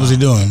was. What was he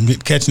doing?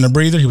 Catching a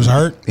breather? He was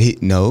hurt. He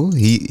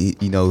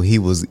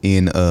was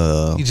in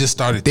he just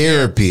started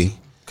therapy.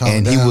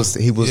 And he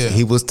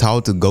was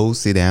taught to go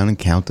sit down and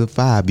count to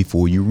 5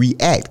 before you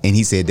react. And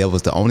he said that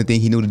was the only thing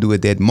he knew to do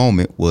at that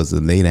moment was to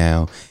lay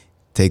down,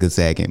 take a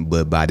second.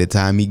 But by the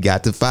time he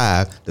got to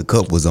 5, the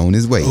cup was on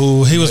his way.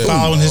 Ooh, he was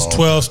following his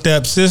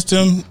 12-step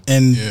system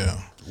and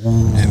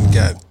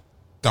got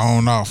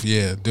thrown off.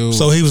 Yeah, dude.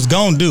 So he was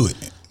gonna do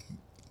it.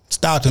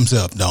 Stopped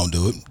himself. Don't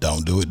do it.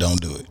 Don't do it. Don't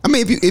do it. I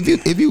mean,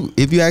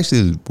 if you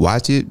actually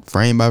watch it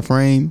frame by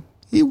frame,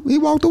 he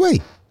walked away.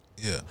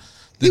 Yeah.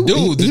 The dude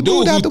who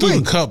threw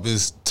the cup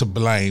is to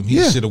blame.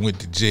 He should have went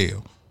to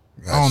jail.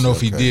 Gotcha, I don't know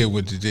if he did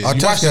went to jail. He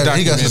got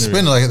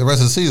suspended like the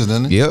rest of the season,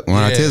 didn't he? Yep.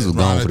 Ron Artest was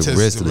gone for the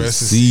rest of the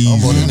season.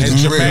 And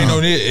Jermaine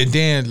O'Neal, and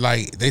then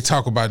like they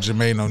talk about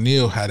Jermaine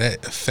O'Neal, how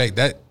that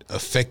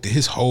affected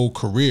his whole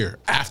career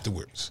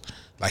afterwards.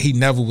 Like he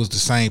never was the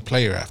same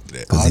player after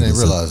that. I didn't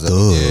realize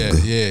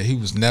that. Yeah, he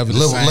was never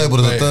the same labeled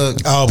as a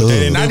thug. Oh, but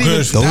they not even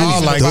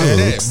like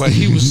that. But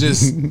he was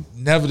just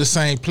never the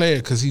same player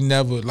because he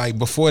never like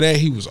before that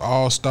he was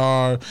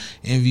All-Star,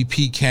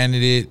 MVP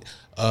candidate.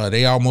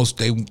 They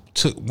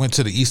went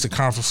to the Eastern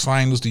Conference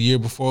Finals the year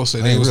before, so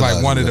they was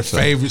like one of the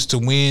favorites to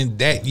win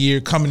that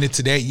year. Coming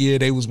into that year,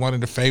 they was one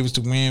of the favorites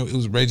to win. It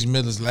was Reggie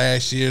Miller's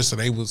last year, so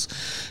they was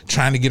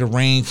trying to get a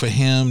ring for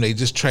him. They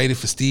just traded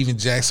for Steven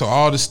Jackson. So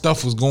all this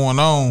stuff was going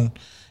on,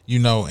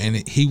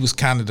 and he was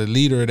kind of the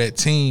leader of that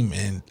team.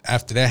 And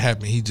after that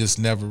happened, he just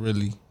never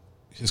really.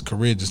 His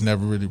career just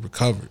never really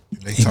recovered.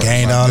 He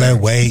gained all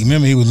that weight.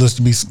 Remember, he was supposed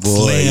to be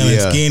slim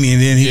and skinny,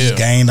 and then he just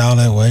gained all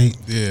that weight.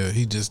 Yeah,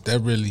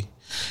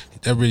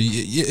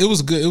 it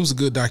was good. It was a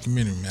good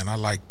documentary, man. I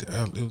liked it.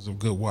 It was a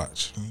good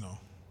watch.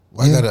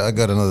 Well, I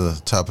got another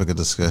topic of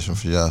discussion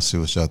for y'all. See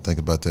what y'all think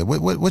about that.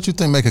 What you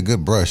think make a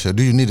good brush, or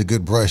do you need a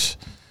good brush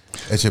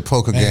at your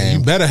poker game?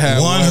 You better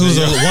have one who's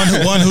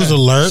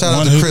alert. Shout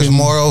out to Chris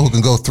Morrow, who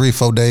can go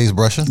 3-4 days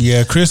brushing.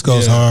 Yeah, Chris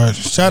goes hard.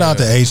 Shout out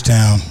to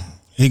H-Town.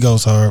 He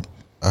goes hard.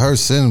 I heard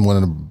Sin one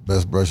of the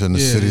best brushers in the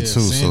city too.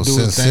 Sin so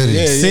Sin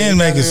City, Sin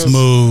make it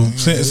smooth.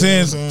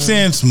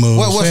 Sin smooth.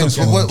 What's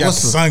the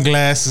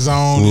sunglasses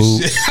on?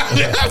 And shit.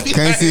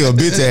 Can't see a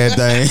bitch ass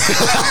thing.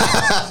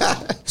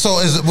 So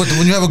is it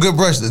when you have a good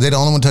brush, they the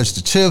only one touch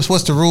the chips?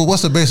 What's the rule?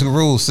 What's the basic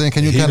rule? Sin,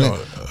 can you kind of?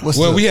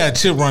 We had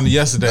chip runner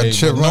yesterday.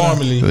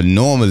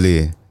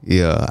 Normally,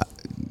 yeah,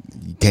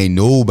 can't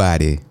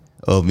nobody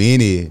of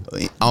any.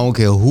 I don't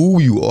care who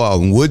you are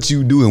and what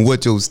you do and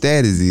what your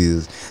status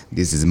is.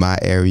 This is my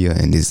area,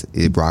 and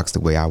it rocks the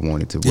way I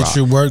want it to rock. It's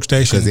your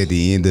workstation. Because at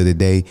the end of the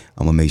day,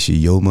 I'm gonna make sure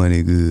your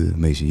money good.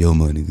 Make sure your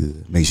money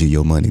good. Make sure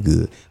your money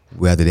good.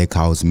 Whether that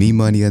costs me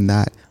money or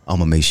not, I'm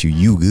gonna make sure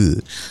you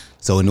good.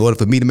 So in order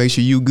for me to make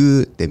sure you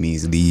good, that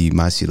means leave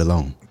my shit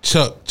alone.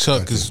 Chuck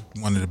is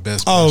one of the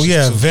best. Oh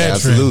yeah, too. veteran.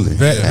 Absolutely.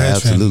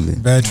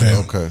 Veteran. Veteran.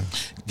 Okay.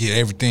 Get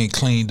everything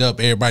cleaned up.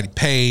 Everybody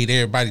paid.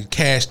 Everybody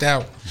cashed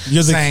out.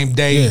 You're the- same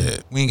day. yeah.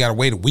 We ain't gotta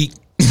wait a week.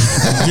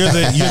 You're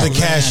the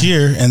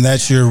cashier, and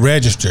that's your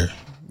register.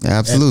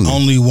 Absolutely.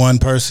 And only one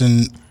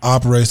person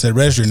operates that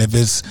register, and if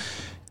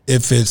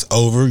it's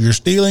over, you're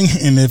stealing,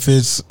 and if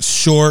it's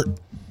short,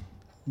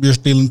 you're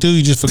stealing too.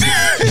 You just forget.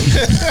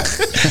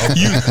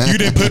 you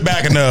didn't put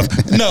back enough.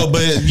 No,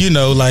 but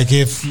like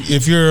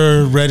if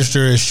your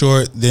register is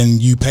short, then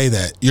you pay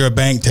that. You're a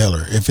bank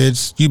teller. If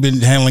you've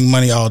been handling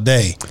money all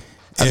day.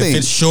 If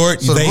it's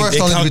short, so the brush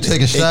don't need to be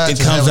taking shots.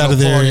 It comes out of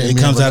their. It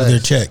comes out of their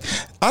check.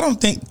 I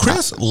don't think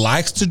Chris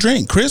likes to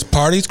drink. Chris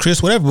parties.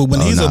 Chris whatever. But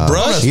when he's a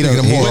brush, he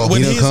don't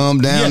he's calm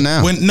down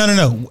now.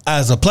 No.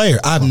 As a player,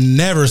 I've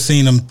never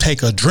seen him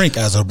take a drink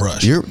as a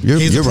brush. You're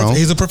wrong.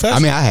 He's a professional.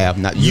 I mean, I have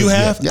not. You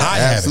have. Yeah, I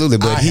have. absolutely.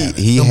 But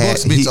he The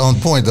has. book speaks on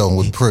point though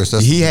with Chris.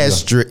 That's, He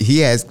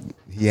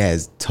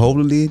has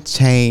totally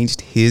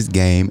changed his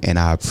game, and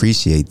I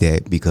appreciate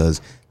that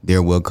because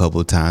there were a couple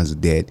of times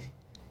that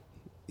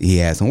he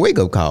had some wake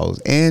up calls,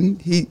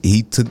 and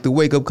he took the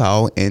wake up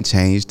call and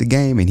changed the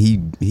game, and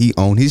he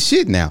owned his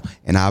shit now,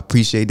 and I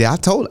appreciate that.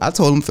 I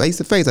told him face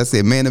to face. I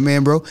said, man to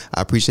man, bro, I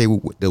appreciate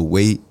the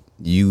way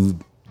you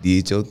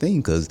did your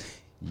thing because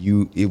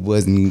it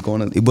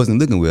wasn't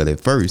looking well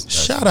at first.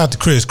 Shout out to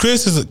Chris.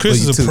 Chris is a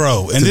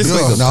pro, and this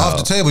Yo, now off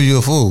the table, you're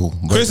a fool.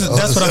 Chris,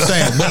 that's what I'm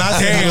saying. When I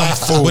said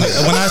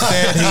when I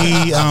said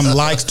he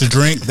likes to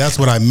drink, that's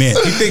what I meant.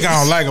 You think I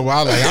don't like him?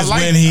 Well, I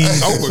like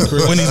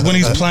when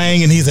he's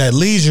playing and he's at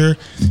leisure,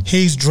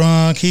 he's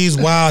drunk, he's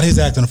wild, he's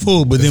acting a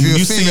fool. But then when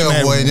you see him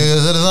at boy,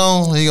 is at his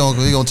own, he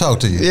gonna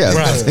talk to you. Yeah,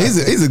 right.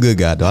 He's a good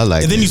guy though. I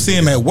like. And then you see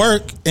him at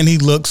work, and he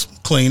looks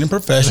clean and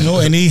professional,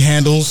 and he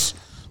handles.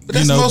 But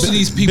that's most of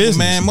these people, business.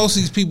 man. Most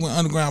of these people in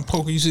underground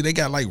poker, you see, they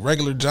got like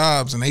regular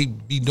jobs and they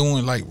be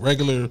doing like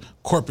regular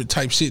corporate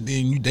type shit.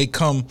 Then they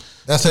come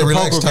That's to their the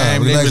relax poker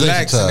time, game, they relaxation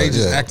relax, and they time,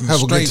 just yeah. acting Have a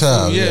straight. good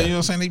time, Yeah, yeah. you know what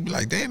I'm saying? They be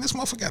like, damn, this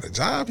motherfucker got a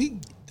job. He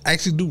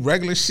actually do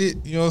regular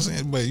shit. You know what I'm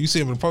saying? But you see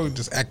him in the poker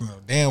just acting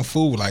a damn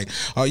fool. Like,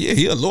 oh yeah,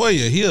 he a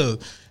lawyer.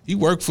 He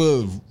worked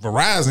for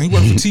Verizon. He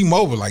worked for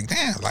T-Mobile. Like,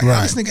 damn, like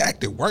how this nigga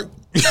act at work.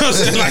 You know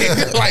what I'm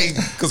saying? Like,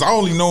 because I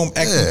only know him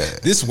acting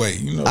this way.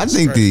 You know, I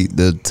think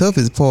the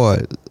toughest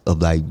part of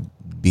like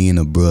being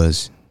a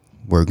brush,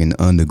 working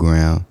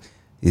underground,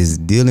 is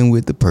dealing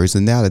with the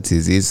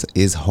personalities.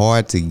 It's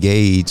hard to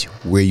gauge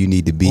where you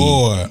need to be.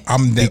 Boy,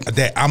 I'm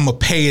a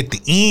pay at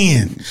the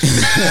end.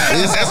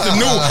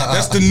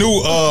 That's the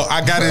new.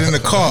 I got it in the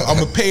car.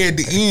 I'm a pay at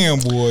the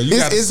end, boy.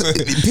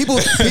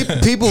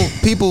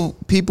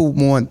 People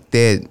want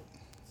that.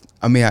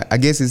 I mean, I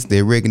guess it's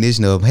the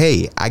recognition of,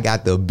 hey, I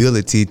got the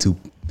ability to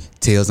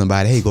tell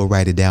somebody, hey, go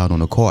write it down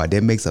on a card.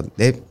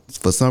 That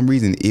for some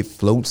reason it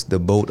floats the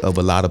boat of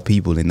a lot of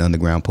people in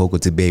underground poker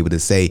to be able to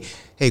say,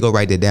 hey, go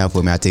write that down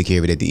for me. I'll take care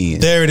of it at the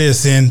end. There it is,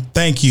 Sin.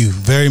 Thank you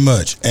very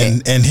much.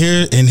 And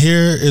here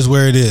is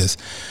where it is.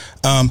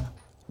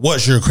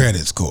 What's your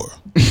credit score?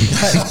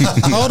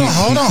 Hold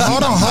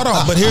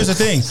on. But here's the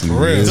thing.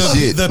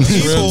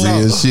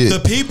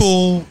 The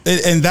people,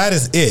 and that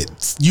is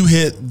it. You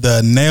hit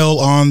the nail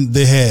on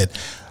the head.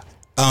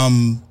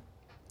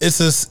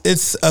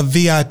 It's a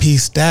VIP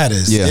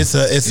status. Yeah. It's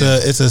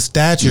a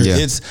stature. Yeah.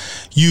 It's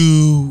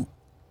you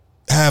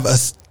have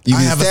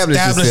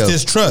established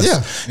this trust.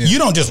 Yeah. You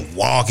don't just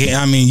walk in.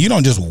 I mean, you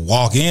don't just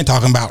walk in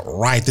talking about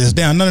write this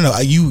down. No.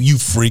 You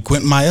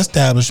frequent my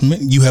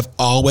establishment. You have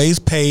always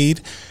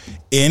paid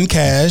in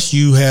cash.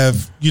 You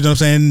have, you know what I'm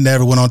saying,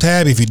 never went on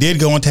tab. If you did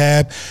go on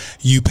tab,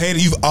 you paid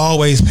it. You've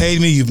always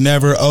paid me. You've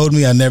never owed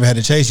me. I never had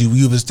to chase you.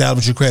 You've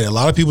established your credit. A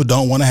lot of people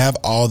don't want to have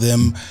all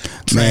them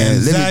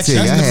transactions.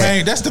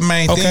 That's the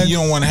main thing. You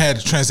don't want to have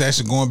the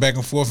transaction going back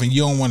and forth, and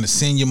you don't want to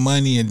send your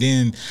money and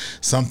then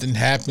something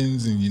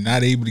happens and you're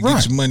not able to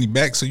get your money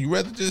back. So you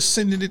rather just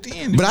send it at the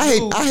end. But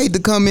I hate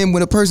to come in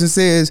when a person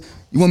says,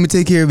 you want me to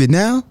take care of it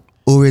now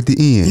or at the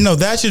end? No,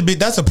 that's a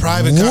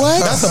private.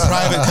 That's a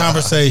private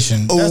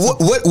conversation.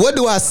 What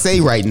do I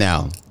say right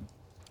now?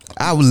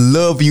 I would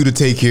love for you to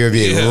take care of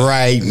it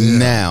right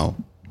now.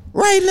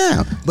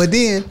 But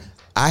then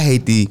I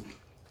hate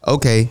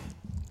okay,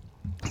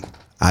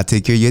 I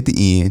take care of you at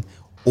the end.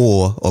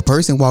 Or a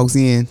person walks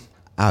in,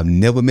 I've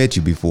never met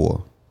you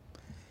before.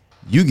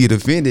 You get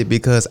offended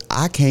because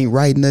I can't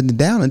write nothing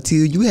down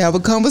until you have a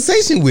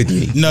conversation with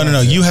me. No.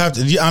 You have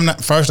to. I'm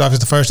not. First off, it's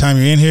the first time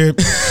you're in here.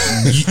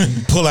 You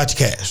pull out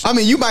your cash. I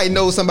mean, you might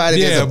know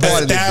somebody that's a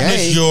part of the game.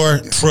 Establish your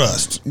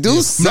trust.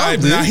 Do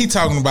something. Now he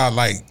talking about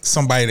like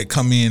somebody that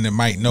come in that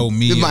might know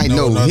me. That might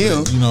know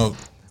him. You know.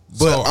 But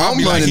so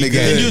I'm running the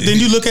game. Then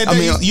you look at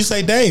you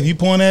say, Dave, you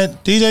point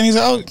at TJ and he say,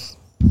 oh,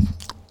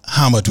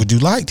 how much would you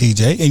like,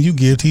 TJ? And you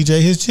give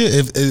TJ his chip.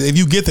 If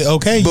you get the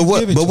okay,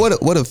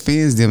 what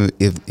offends them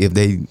if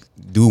they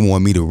dude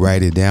want me to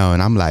write it down,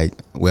 and I'm like,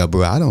 well,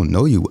 bro, I don't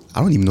know you.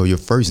 I don't even know your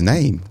first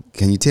name.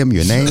 Can you tell me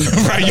your name?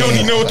 Right, you don't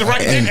even know what to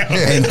write down.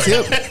 And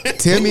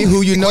tell me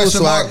who you know,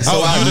 so I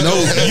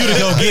know. You to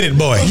go get it,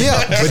 boy.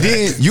 Yeah, but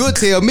then you'll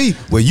tell me,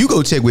 well, you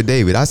go check with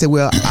David. I said,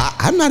 well,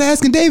 I'm not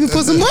asking David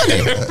for some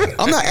money.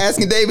 I'm not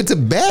asking David to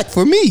back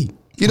for me.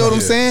 You know what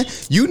I'm saying?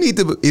 You need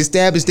to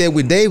establish that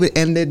with David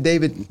and let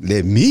David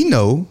let me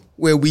know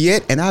where we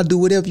at, and I'll do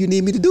whatever you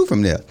need me to do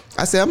from there.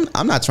 I said,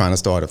 I'm not trying to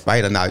start a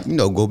fight or not,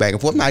 go back and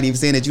forth. I'm not even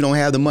saying that you don't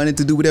have the money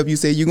to do whatever you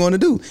say you're going to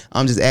do.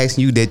 I'm just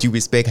asking you that you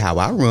respect how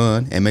I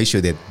run and make sure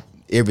that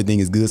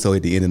everything is good, so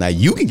at the end of the night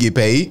you can get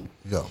paid.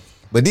 Yeah.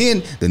 But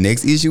then the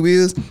next issue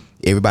is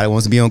everybody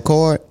wants to be on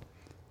card.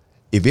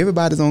 If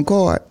everybody's on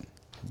card,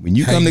 when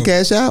you come to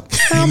cash out,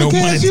 I'm no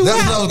gonna cash you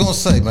That's out. what I was gonna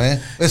say, man.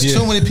 There's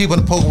too many people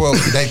in the poker world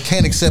that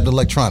can't accept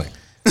electronic.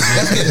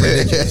 That's getting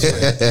ridiculous.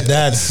 Man.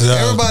 That's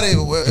Everybody,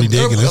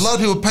 ridiculous. a lot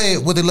of people pay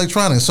with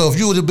electronic. So if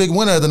you were the big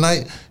winner of the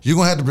night, you're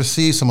gonna have to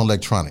receive some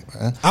electronic,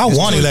 man. I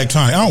want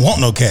electronic. I don't want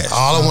no cash.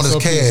 All I want is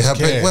cash.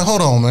 Well,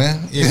 hold on,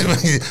 man.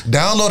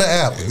 Download the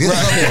app.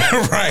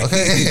 Right.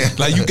 Okay.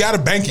 Like you got a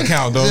bank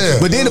account though. Yeah.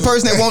 But then the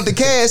person that want the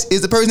cash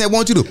is the person that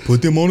wants you to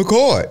put them on the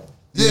card.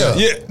 Yeah.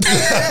 Yeah.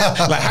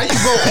 Like how you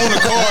go on a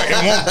card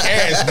and want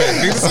cash back?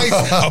 Nigga, this ain't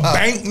a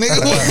bank,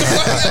 nigga.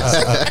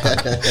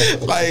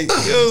 Like,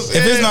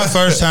 If it's my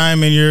first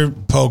time in your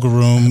poker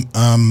room,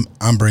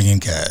 I'm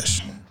bringing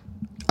cash.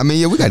 I mean,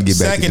 yeah, we got to get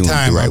back to Second doing it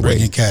time the right I'm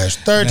bringing way. cash.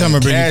 Third time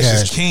I'm bringing cash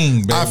cash. is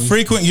king, baby. I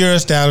frequent your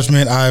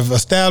establishment. I've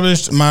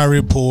established my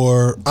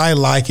rapport. I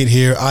like it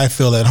here. I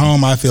feel at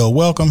home. I feel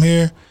welcome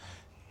here.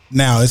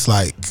 Now it's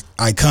like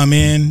I come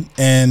in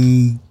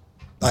and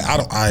like I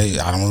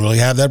don't really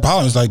have that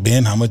problem. It's like,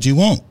 Ben, how much you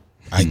want?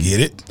 I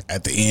get it.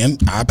 At the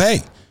end, I pay.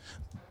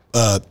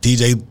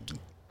 TJ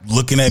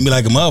looking at me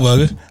like a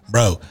motherfucker,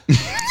 bro.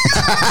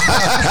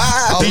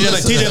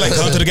 TJ like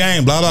come to the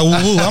game, blah blah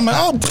woo woo. I'm like,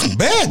 oh,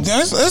 bad,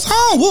 it's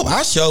on. Whoop,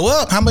 I show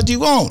up. How much you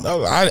want?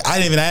 I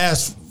didn't even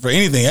ask for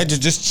anything. I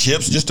just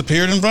chips just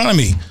appeared in front of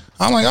me.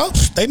 I'm like, oh,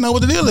 they know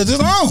what the deal is.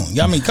 It's on.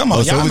 I mean, come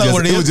on, so y'all know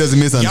what it is. It was just a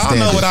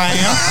misunderstanding. Y'all know what I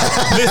am.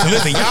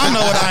 Listen, y'all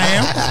know what I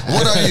am.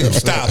 What are you?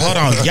 Stop. Hold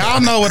on. Y'all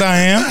know what I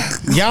am.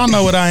 Y'all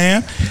know what I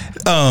am.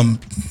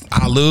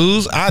 I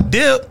lose. I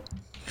dip.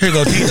 Here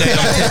go TJ.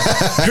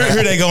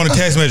 Here they go on the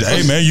text message.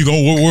 Hey man, you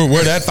gonna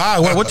where that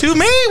five? What you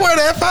mean? Where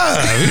that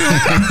five?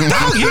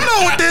 Dog, you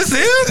know what this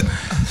is.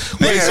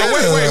 Wait,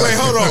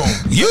 hold on.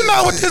 You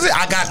know what this is?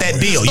 I got that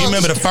deal. You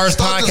remember the first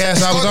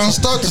podcast I was on?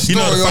 Start the story.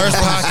 You know the first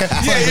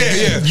podcast?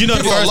 Yeah. You know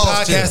the first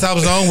podcast I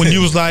was on when you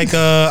was like,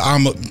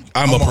 I'm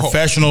a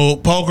professional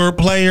poker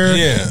player,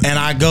 and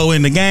I go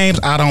in the games.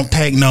 I don't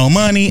take no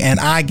money,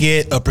 and I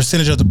get a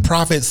percentage of the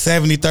profit,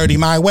 70-30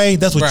 my way.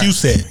 That's what you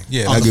said.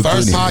 Yeah, on the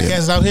first feeling,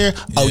 podcast out here.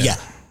 Oh yeah,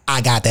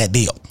 I got that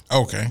deal.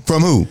 Okay.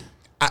 From who?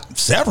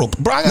 Several,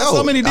 bro. I got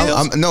so many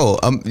deals.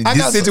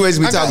 This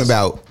situation we talking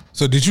about.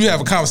 So did you have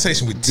a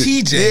conversation with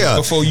TJ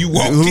before you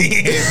walked in?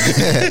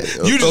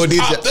 You just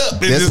popped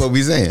up. That's what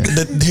we saying.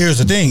 Here's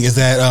the thing: is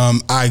that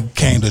I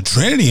came to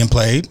Trinity and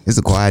played. It's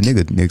a quiet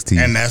nigga next to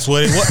you, and that's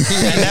what it was.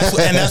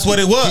 and that's what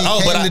it was.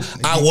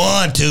 I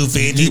won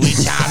 250. We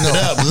chopped it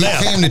up.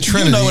 Left. He came to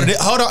Trinity. You know what it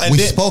is. Hold on. We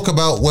spoke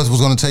about what was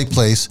going to take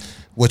place,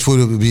 which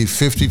would be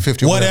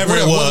 50-50. Whatever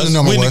it was.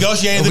 We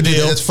negotiated the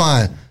deal. That's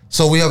fine.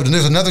 So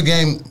there's another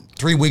game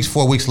 3 weeks,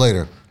 4 weeks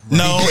later.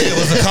 No, it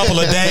was a couple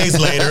of days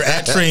later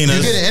at Trina's.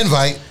 You get an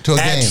invite to a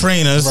game. At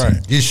Trina's. Right.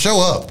 You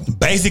show up.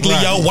 Basically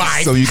your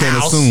wife. So you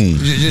can't assume.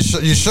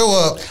 You show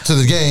up to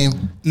the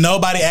game.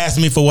 Nobody asked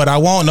me for what I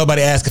want.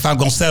 Nobody asked if I'm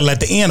going to settle at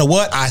the end or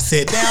what. I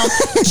sit down.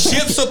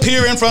 Chips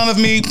appear in front of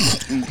me.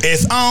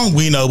 It's on.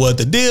 We know what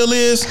the deal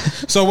is.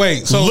 So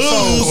wait. So I'm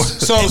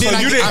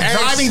you didn't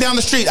driving down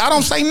the street. I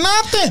don't say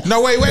nothing.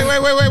 No, wait.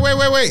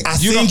 I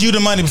send you the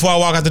money before I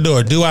walk out the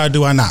door. Do I or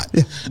do I not?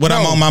 When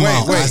I'm on my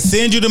mouth. I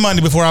send you the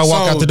money before I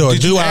walk out the door.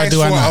 Do I or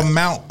do I not?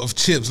 Amount of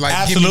chips? Like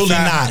absolutely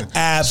not.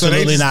 Absolutely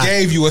so they just not.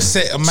 Gave you a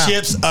set amount.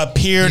 Chips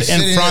appeared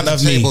in front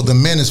of me. The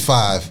men is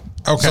 5.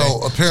 Okay.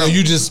 So apparently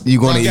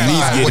you're going to at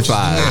least get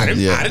 5. I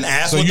didn't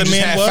ask what the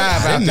men was.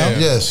 I didn't know.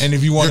 Yes. And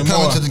if you wanted you're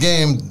coming more to the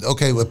game,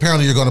 okay. Well,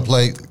 apparently you're going to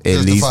play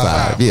at least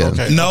 5. Yeah.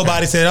 Okay.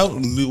 Nobody said,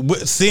 "Oh,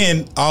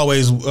 Sin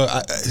always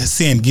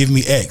Sin give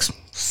me X.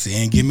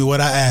 Sin give me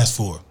what I asked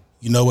for."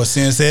 You know what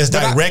Sin says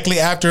directly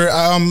after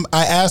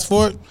I asked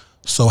for it.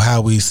 So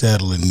how we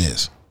settling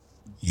this?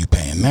 You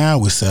paying now?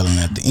 We're selling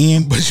at the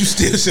end, but you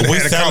still should have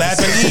had a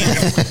conversation.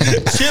 At the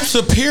end. Chips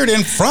appeared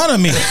in front of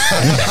me. You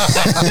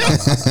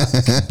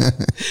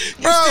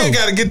still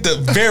got to get the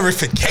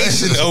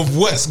verification of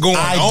what's going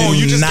on.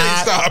 You just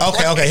can't stop.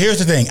 Okay. Here's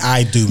the thing: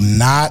 I do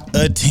not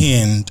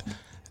attend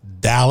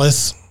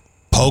Dallas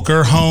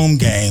poker home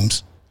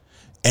games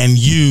and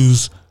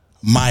use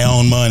my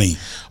own money.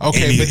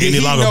 Okay, any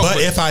longer. But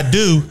if I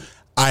do,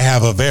 I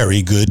have a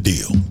very good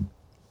deal.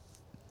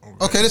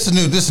 Okay, this is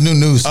new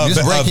news. This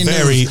is breaking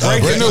news.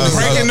 Breaking news.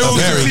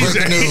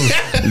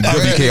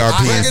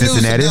 WKRP in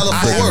Cincinnati.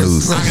 Breaking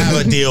news. I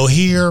have a deal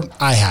here.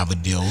 I have a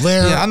deal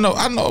there. Yeah, I know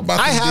about.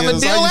 I have a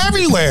deal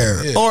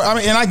everywhere. Yeah. Or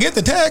and I get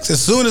the text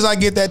as soon as I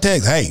get that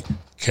text. Hey,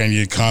 can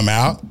you come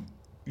out?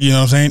 You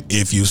know what I'm saying?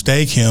 If you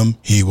stake him,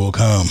 he will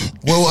come.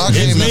 Well, I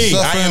can't me.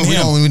 I am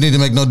him. We need to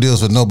make no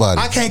deals with nobody.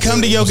 I can't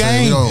come to your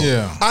game.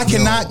 I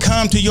cannot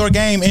come to your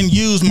game and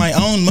use my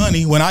own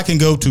money when I can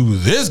go to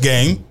this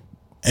game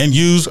and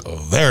use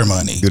their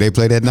money. Do they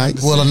play that night?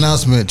 Well,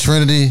 announcement: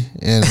 Trinity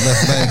and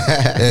Left Bank.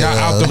 Y'all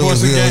out the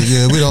horse again?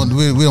 Yeah, we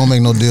don't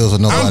make no deals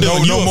with nobody. I'm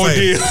doing no more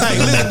deals. Hey,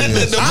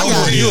 I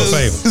got you a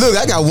favor. Look,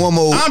 I got one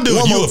more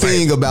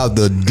thing about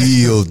the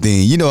deal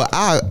thing. You know,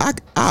 I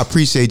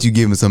appreciate you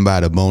giving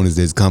somebody a bonus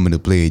that's coming to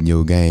play in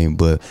your game,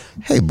 but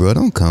hey, bro,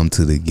 don't come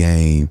to the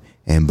game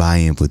and buy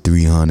in for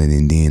 $300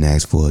 and then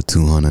ask for a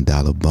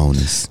 $200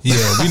 bonus. Yeah,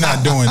 we're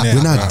not doing that.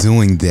 We're not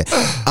doing that.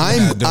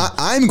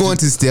 I'm going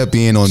to step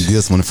in on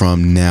this one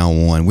from now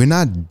on. We're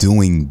not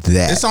doing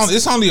that.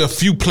 It's only a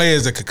few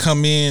players that could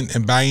come in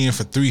and buy in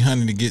for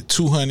 $300 to get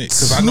 $200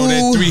 because I know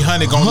that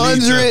 $300 gonna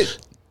lead to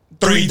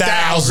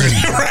 3,000.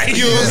 Right?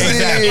 You know what I'm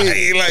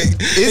saying? Like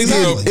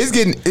it's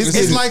getting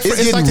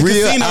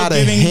real out of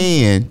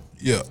hand.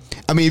 Yeah.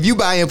 I mean, if you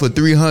buy in for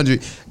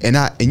 $300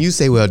 and you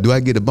say, "Well, do I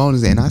get a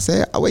bonus?" and I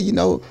say, "Oh, well, you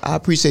know, I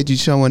appreciate you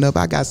showing up.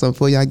 I got something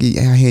for you. I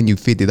hand you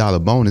 $50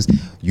 bonus."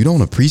 You don't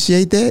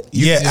appreciate that?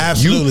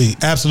 Absolutely.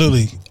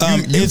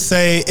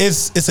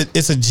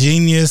 It's a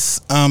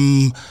genius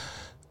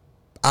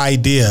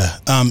idea.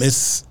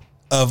 It's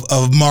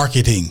of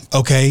marketing.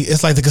 Okay,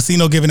 it's like the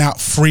casino giving out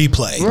free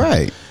play.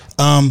 Right.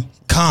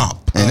 Comp.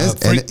 And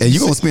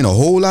you're gonna spend a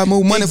whole lot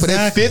more money for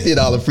that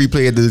 $50 free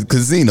play at the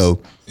casino.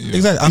 Yeah.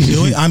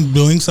 Exactly. I'm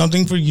doing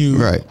something for you.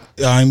 Right.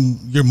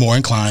 You're more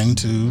inclined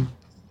to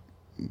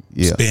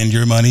spend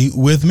your money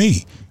with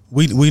me.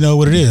 We know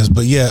what it is,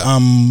 but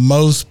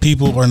most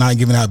people are not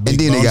giving out big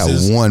bonuses. And then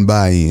they got one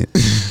buy-in.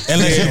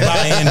 Unless you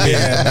buy in big.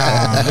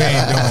 Nah, we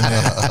ain't doing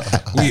that.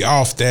 We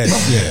off that.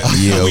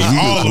 Yeah,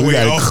 we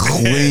gotta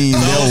clean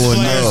that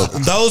one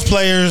up. Those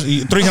players,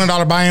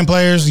 $300 buy-in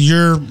players,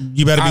 you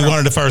better be one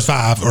of the first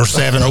 5 or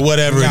 7 or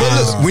whatever it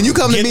is. Look, when you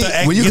come to me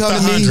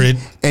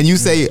and you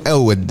say,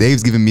 "Oh, well,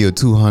 Dave's giving me a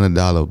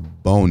 $200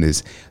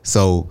 bonus,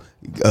 so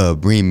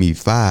bring me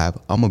 5,"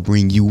 I'm gonna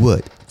bring you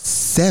what?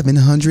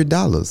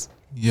 $700.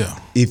 Yeah.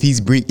 If he's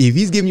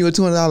giving you a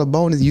 $200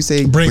 bonus, you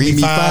say bring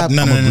me 5.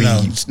 No.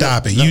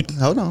 Stop it.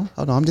 Hold on.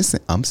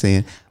 I'm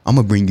saying I'm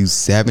gonna bring you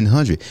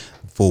 $700.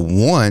 For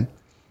one,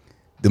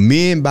 the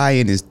men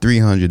buy-in is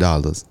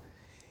 $300.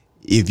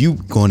 If you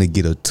gonna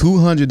get a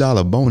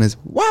 $200 bonus,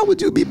 why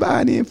would you be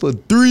buying in for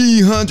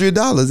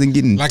 $300 and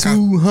getting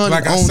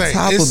 $200 on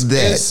top of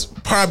that? It's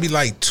probably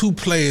like 2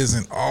 players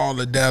in all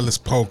of Dallas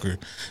poker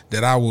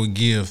that I will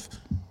give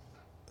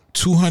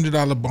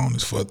 $200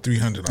 bonus for a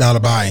 $300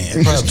 buy-in.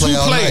 They probably play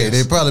all night.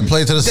 They probably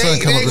play till the sun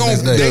come up the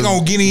next day. They're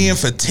going to get in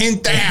for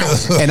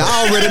 $10,000. And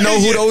I already know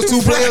who those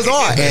 2 players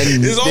are.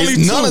 And there's only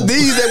none of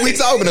these that we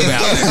talking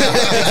about.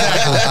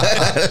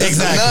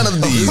 Exactly. None of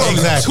these.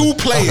 Exactly. 2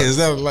 players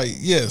that are like,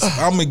 yes,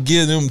 I'm going to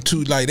give them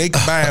 2. Like, they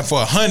could buy in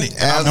for $100.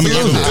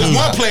 Absolutely. There's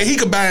one player, he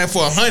could buy in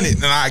for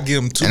 $100, and I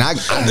give him 2. And I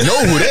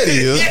know who that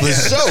is for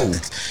sure.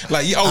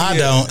 Like, I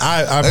don't.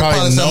 I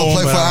probably know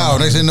play for an hour.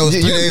 They say no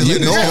 3 days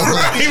later.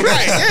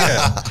 Right.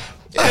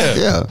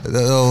 Yeah.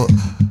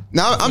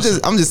 Now I'm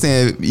just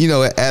saying, you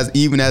know, as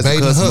a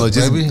customer,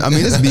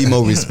 let's be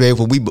more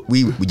respectful.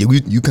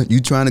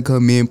 You trying to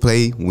come in,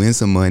 play, win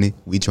some money.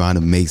 We trying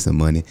to make some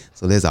money.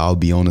 So let's all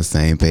be on the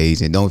same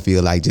page and don't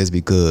feel like just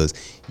because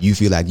you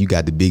feel like you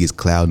got the biggest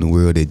cloud in the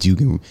world that you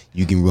can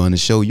run the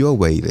show your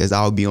way. Let's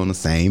all be on the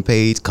same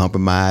page,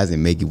 compromise,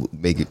 and make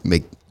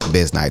the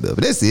best night of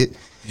it. That's it.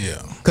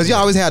 Yeah, because you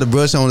always have the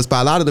brush on the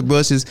spot. A lot of the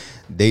brushes,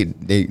 they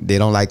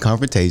don't like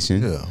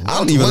confrontation. Yeah.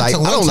 I don't like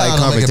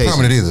confrontation. It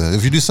permanent either.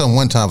 If you do something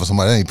one time for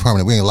somebody, that ain't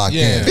permanent. We ain't locked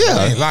in. Yeah,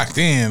 we ain't locked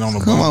in on the.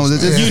 Come on,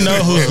 you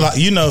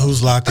know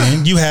who's locked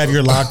in. You have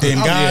your locked in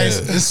guys,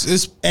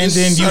 and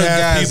then you have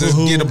guys people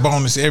who get a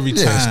bonus every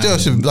time. Still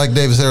should, like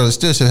David said earlier,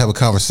 still should have a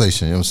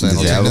conversation. You know what I'm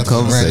saying? Have a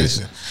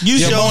conversation. You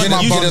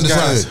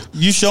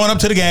showing up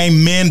to the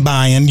game, men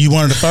buying. You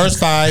one of the first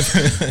 5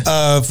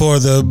 for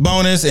the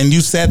bonus, and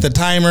you set the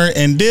timer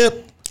and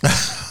dip.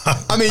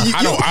 I mean, you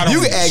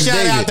can ask shout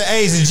David. out to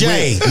Ace and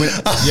J.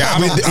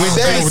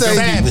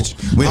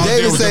 When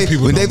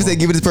David say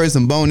give this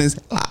person bonus,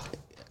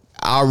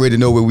 I already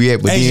know where we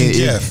at. But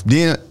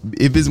then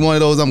if it's one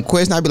of those I'm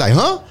questioning, I'd be like,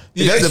 huh?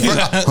 Yeah. What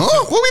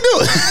we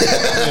doing?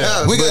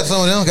 We got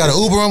some of them. Got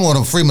an Uber them, want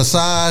a free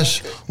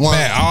massage, want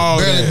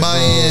barely buy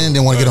in,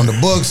 then want to get on the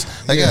books.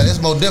 It's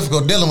more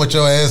difficult dealing with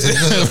your ass.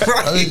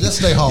 Just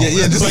stay home.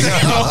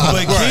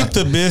 But keep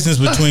the business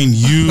between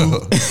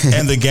you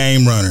and the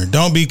game runner.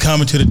 Don't be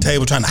coming to the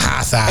table trying to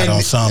high side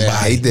on somebody.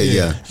 I hate that.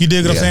 You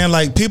dig what I'm saying?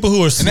 Like people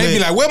who are slick, and they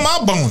be like, "Where my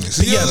bonus?"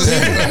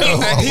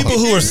 People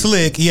who are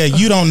slick,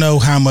 you don't know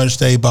how much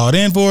they bought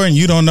in for, and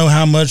you don't know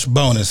how much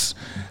bonus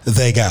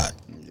they got.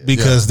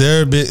 because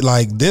they're a bit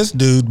like this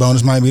dude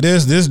bonus might be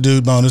this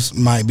dude bonus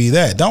might be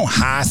that. Don't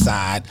high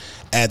side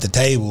at the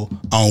table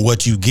on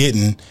what you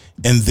getting,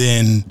 and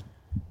then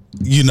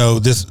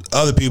this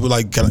other people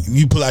like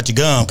you pull out your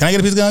gum. Can I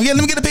get a piece of gum? Yeah,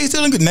 let me get a piece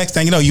too. Next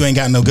thing you know, you ain't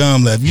got no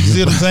gum left. You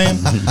see what I'm saying?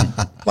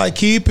 Like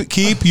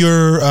keep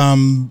your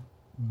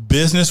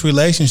business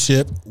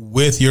relationship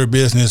with your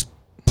business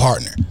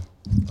partner.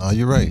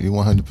 You're right. You're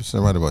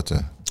 100% right about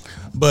that.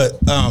 But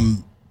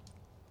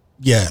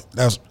yeah,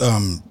 that's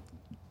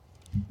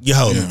you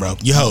hold me, bro.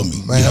 You hold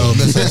me. Man,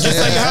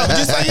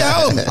 Just like you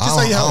hold me.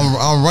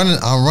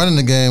 I'm running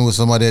the game with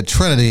somebody at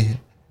Trinity.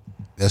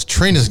 That's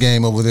Trina's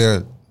game over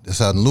there. That's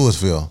out in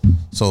Louisville.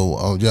 So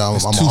I'm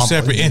two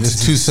separate entities.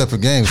 It's two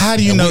separate games. How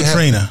do you know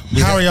Trina?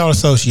 How are y'all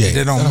associated?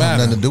 It don't That matter. have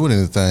nothing to do with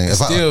anything. It's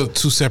still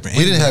two separate We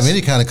entities. didn't have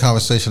any kind of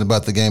conversation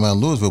about the game out in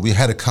Louisville. We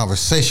had a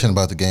conversation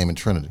about the game in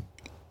Trinity.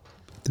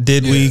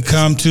 Did we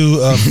come to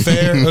a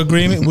fair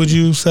agreement? Would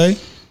you say?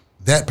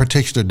 That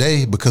particular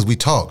day, because we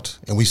talked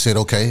and we said,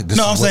 okay. This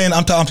No, I'm saying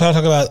I'm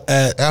talking about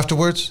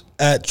afterwards.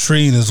 At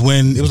Trina's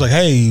when it was like,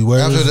 hey,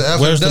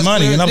 where's the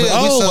money? And I was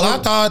like,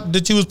 I thought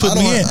that you was putting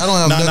me in. I don't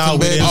have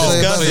nothing bad to say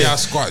about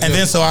discuss it. And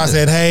then so I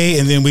said, hey,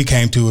 and then we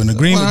came to an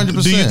agreement.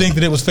 100%. Do you think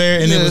that it was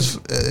fair? And it was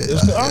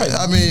all right.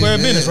 I mean, square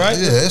business, right?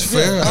 Yeah, it's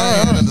fair. I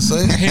ain't nothing to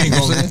say. He ain't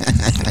gonna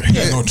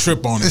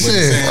trip on it.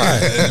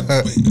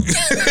 But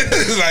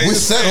it's like, We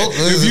settled.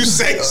 If you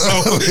say so.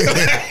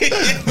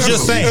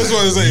 Just saying. That's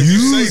what I say. If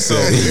you say so.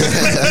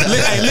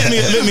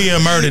 Let me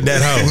murdered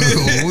that hoe.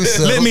 We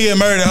settled. Let me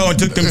murder that hoe and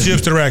took them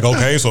chips to the rack.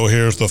 Okay, so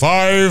here's the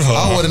 5.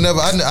 I would have never.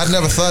 I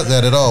never thought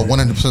that at all.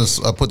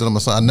 100%. I put that on my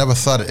side. I never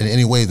thought it in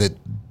any way that.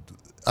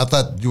 I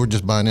thought you were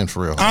just buying in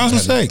for real. Honest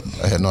mistake.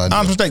 I had no idea.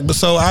 Honest mistake. But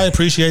so I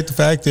appreciate the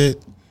fact that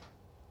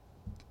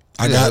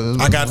I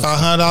got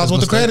 $500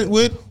 worth of credit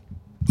with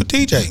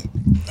TJ.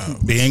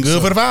 Being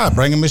good for the 5.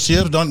 Bring him his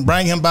chips. Don't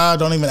bring him by.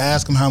 Don't even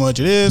ask him how much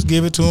it is.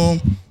 Give it to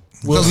him.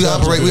 Because we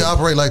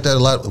operate like that a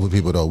lot with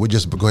people though. We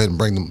just go ahead and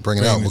bring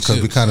it out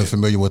because we're kind of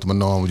familiar with them and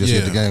know them. We just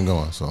get the game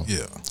going. So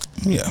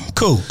yeah,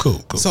 cool.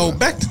 So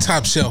back to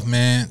Top Shelf,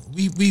 man.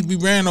 We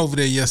ran over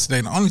there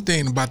yesterday. The only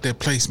thing about that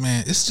place,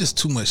 man, it's just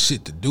too much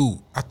shit to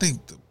do. I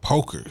think the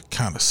poker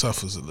kind of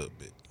suffers a little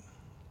bit.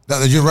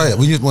 You're right.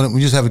 We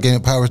just have a game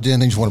of Powers Den.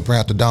 They just want to bring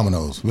out the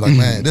dominoes. We're like,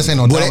 man, this ain't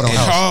no domino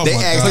house. They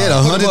asked that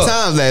 100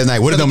 times last night.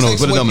 What are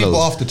dominoes? What are dominoes?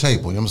 People off the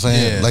table. You know what I'm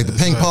saying? Yeah, like the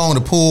ping pong,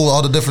 the pool,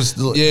 all the different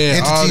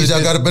entities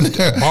y'all got up in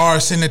there. Bar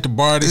sitting at the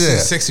bar. They see the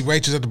sexy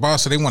waitress at the bar,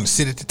 so they want to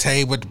sit at the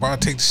table at the bar,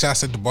 take the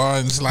shots at the bar,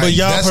 and it's like. But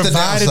y'all that's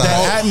provided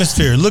that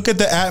atmosphere. Look at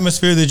the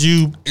atmosphere that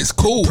you. It's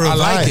cool.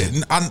 Provided. I like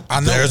it. I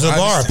know. There's a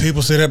bar.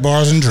 People sit at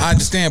bars and drink. I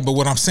understand, but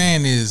what I'm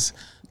saying is.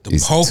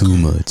 It's poker, too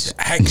much. the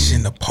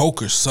action, the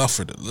poker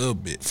suffered a little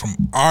bit from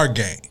our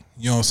game.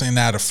 You know what I'm saying?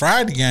 Now the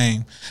Friday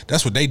game,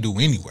 that's what they do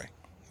anyway.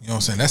 You know what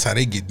I'm saying? That's how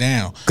they get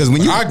down. Because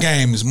our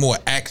game is more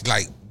act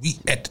like we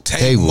at the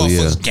table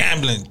motherfuckers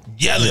gambling,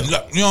 yelling. You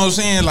know what I'm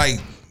saying? Like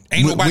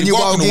ain't nobody when you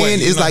walk away,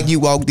 in, it's like you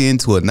walked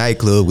into a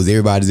nightclub because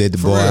everybody's at the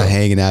bar,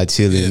 hanging out,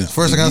 chilling.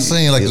 First thing I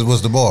seen it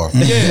was the bar.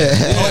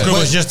 Poker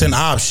was just an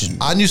option.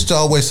 I used to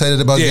always say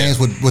that about games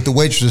with the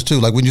waitresses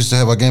too. Like we used to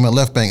have our game at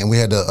Left Bank and we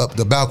had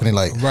the balcony.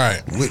 Like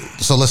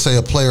so let's say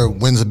a player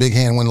wins a big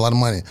hand, win a lot of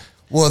money.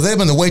 Well,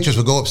 them and the waitress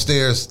would go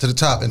upstairs to the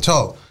top and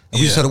talk. And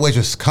we tell the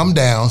waitress, come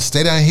down,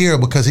 stay down here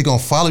because he's going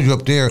to follow you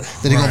up there.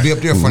 Then he's going to be up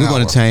there for an hour. We're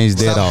going to change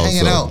that also.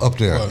 Hanging out up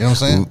there. You know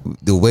what I'm saying?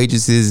 The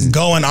waitresses.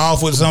 Going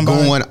off with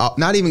somebody. Going off.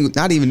 Not even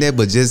that,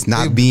 but just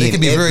not being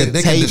at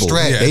the table.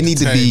 They need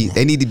to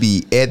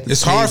be at the table.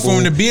 It's hard for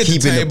them to be at the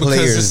table because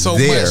there's so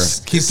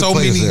much. There's so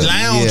many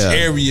lounge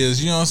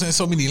areas. You know what I'm saying?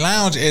 So many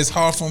lounge areas. It's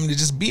hard for them to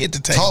just be at the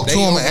table. Talk to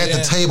them at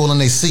the table in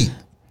their seat.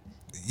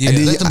 Yeah,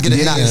 let them get I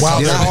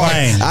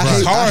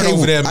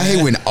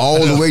hate when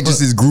all the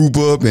waitresses group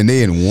up and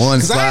they in one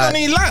spot. I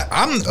don't even lie.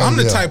 I'm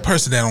the type of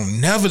person that don't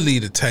never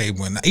leave the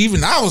table. And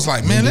even I was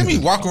like, man, let me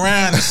walk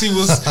around and see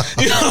what's,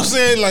 you know what I'm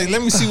saying? Like,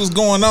 let me see what's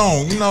going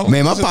on. You know,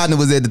 man, my partner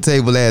was at the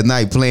table last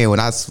night playing.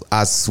 When I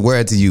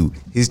swear to you,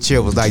 his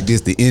chair was like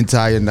this the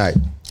entire night.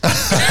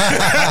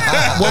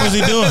 What was he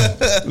doing?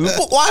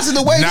 Watching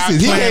the waitresses.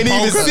 He can't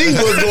even see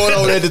what's going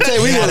on at the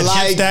table. He was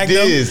like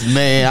this,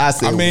 man. I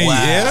said,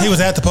 wow. He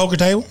was at the poker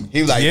table. He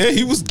was like,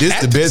 he was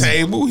at the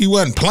table. He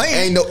wasn't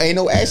playing. Ain't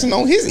no action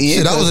on his end.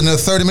 Shit, I was in there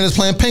 30 minutes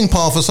playing ping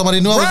pong for somebody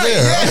who knew I was there.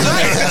 Yeah,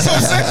 that's what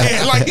I'm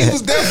saying. Like he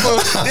was there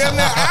for damn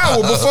near an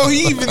hour before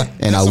he even.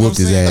 And I whooped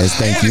his ass.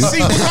 Thank you.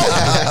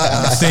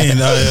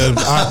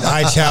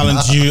 I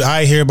challenge you.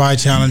 I hereby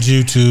challenge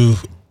you to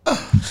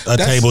a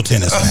table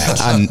tennis match.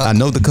 I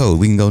know the code.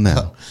 We can go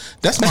now.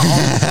 That's my only.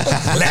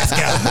 Let's go.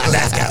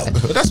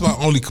 But that's my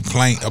only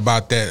complaint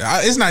about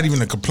that. It's not even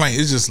a complaint.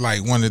 It's just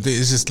like one of the.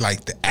 It's just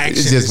like the action.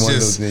 It's just one of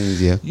those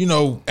things. Yeah. You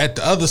know, at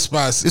the other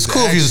spots, it's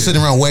cool if you're just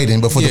sitting around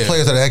waiting, but for the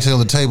players that are actually on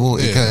the table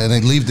and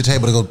they leave the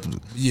table to go,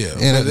 get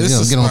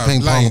on a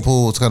ping pong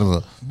pool. It's kind of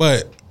a.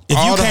 But If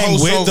you came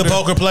with the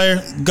poker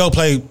player, go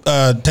play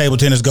table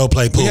tennis, go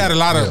play pool. We had a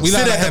lot of.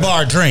 Sit at the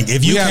bar, drink.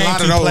 If you came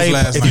to play,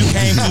 if you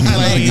came to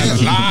play,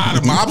 a lot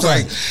of them. I was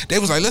like, they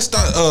was like, let's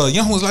start.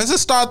 Young was like,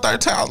 let's start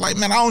third time. I was like,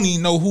 man, I don't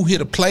even know who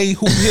hit a play,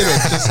 who hit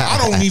a. I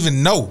don't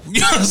even know.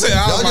 You know what I'm saying?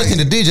 Y'all just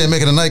need a DJ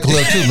making a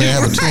nightclub too, man.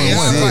 Have a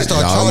 2-in-1.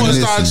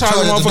 Start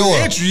charging at the door.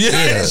 Entry.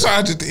 Yeah,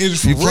 charge at the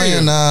entry. You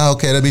playing now?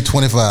 Okay, that'd be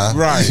 25.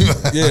 Right.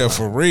 Yeah,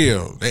 for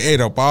real. They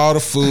ate up all the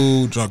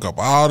food, drunk up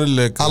all the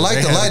liquor. I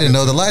like the lighting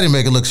though. The lighting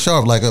make it look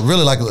sharp. Like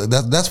really, like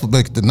that's what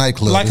makes the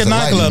nightclub. Like a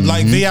nightclub,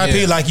 like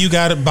VIP, like you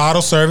got a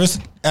bottle service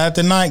at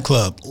the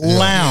nightclub,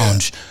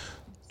 lounge.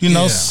 You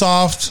know,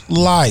 soft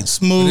light,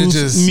 smooth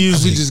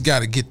music. We just got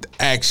to get the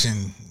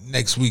action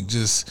next week.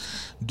 Just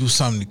do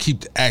something to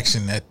keep the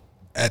action at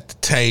the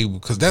table,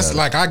 because that's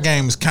like our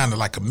game is kind of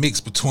like a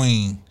mix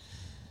between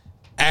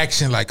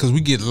action, like, because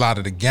we get a lot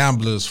of the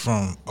gamblers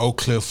from Oak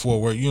Cliff,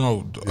 Fort Worth. You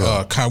know,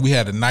 we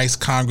had a nice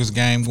Congress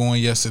game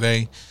going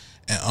yesterday,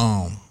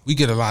 and we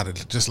get a lot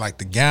of just like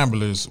the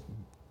gamblers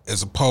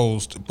as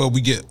opposed, but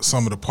we get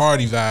some of the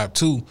party vibe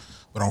too.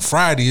 But on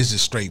Friday, it's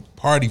just straight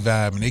party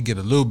vibe, and they get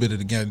a little bit of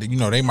the game. You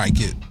know, they might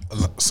get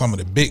some of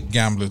the big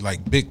gamblers,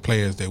 like big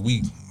players that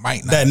we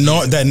might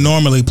not that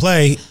normally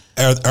play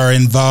are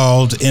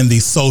involved in the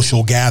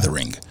social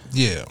gathering.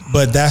 Yeah,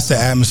 but that's the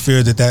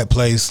atmosphere that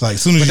place. Like,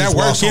 as soon as you just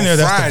walk in there,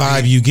 that's the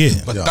vibe you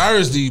get. But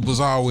Thursday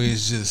was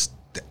always just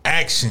the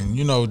action.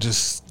 You know,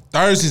 just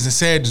Thursdays and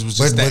Saturdays was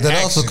just but that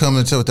action. also comes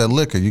into with that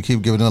liquor. You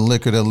keep giving them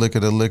liquor,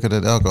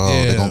 that alcohol.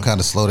 Yeah. They're gonna kind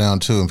of slow down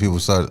too, and people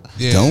start.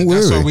 Yeah, don't worry.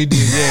 That's what we did.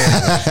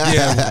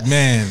 Yeah,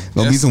 man.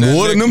 Gonna be some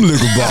water in them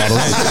liquor bottles.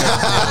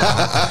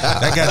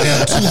 That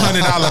goddamn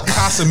 $200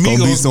 Casamigos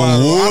Gonna be some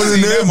bottle. water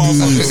in them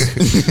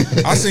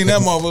motherfuckers. I seen that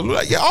motherfucker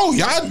like,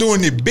 y'all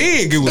doing it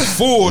big. It was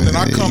full. Then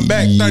I come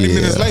back 30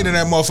 minutes later,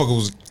 that motherfucker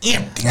was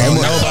empty. And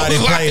nobody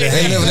played it.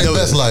 They living their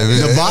best life.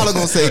 The bottle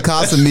gonna say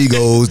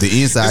Casamigos. The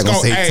inside gonna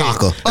say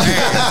Taco.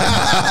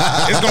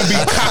 It's gonna be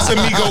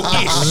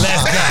Casamigo-ish.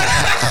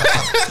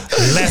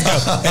 Let's go.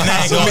 And they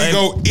ain't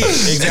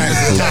Casamigo-ish.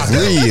 Exactly.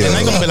 Real. And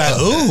they gonna be like,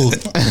 ooh.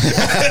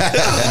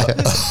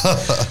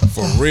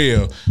 For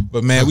real.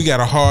 But man, we got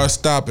a hard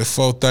stop at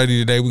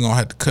 4:30 today. We're gonna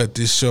have to cut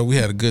this show. We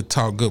had a good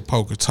talk, good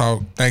poker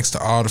talk. Thanks to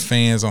all the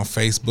fans on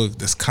Facebook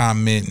that's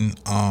commenting.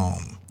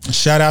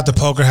 Shout out to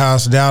Poker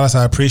House Dallas.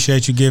 I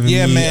appreciate you giving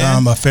me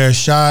a fair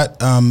shot.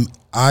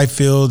 I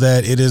feel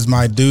that it is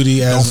my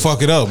duty as don't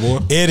fuck it up, boy.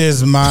 It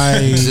is my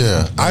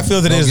I feel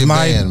that it is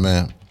my banned,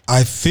 man.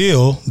 I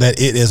feel that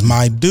it is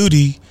my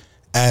duty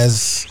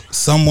as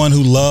someone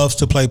who loves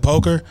to play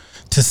poker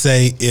to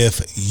say,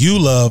 if you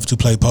love to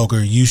play poker,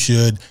 you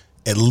should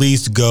at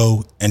least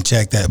go and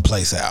check that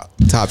place out.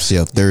 Top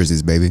Shelf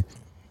Thursdays, baby.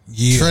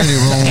 Yeah. Trinity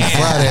Room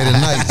Friday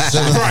tonight,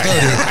 7:30.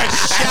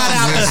 Shout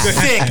out to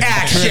Thick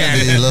Action.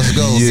 Trinity, let's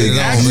go.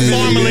 Yeah.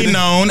 Formerly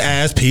known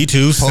as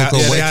P2.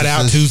 Shout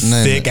out to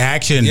Thick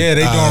Action. Yeah,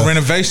 they doing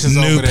renovations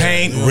new over there.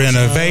 paint,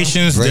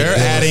 renovations. Great They're deals.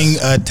 adding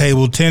a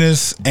table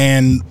tennis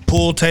and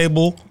pool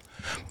table.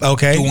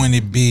 Okay. Doing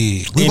it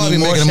big. We might be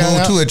Any more making a move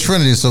shout-outs? too at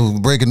Trinity, so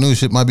breaking news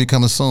shit might be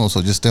coming soon.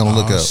 So just stay on the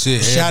lookout.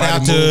 Shit. Shout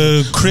out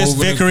Everybody to Chris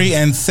moving Vickery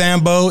and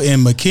Sambo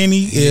in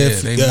McKinney.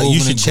 If they you moving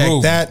should and check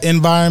grooving. that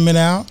environment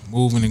out.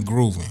 Moving and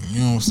grooving. You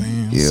know what I'm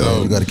saying? Yeah.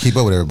 So You got to keep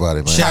up with everybody,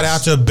 man. Shout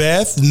out to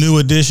Beth, new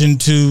addition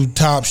to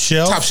Top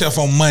Shelf. Top Shelf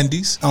on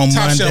Mondays. On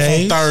Top Shelf on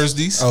Mondays.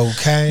 Thursdays.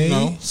 Okay. You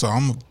know, so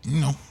I'm,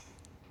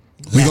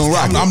 We gonna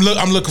rock it.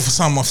 I'm looking for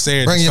something on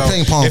Saturday. Bring your So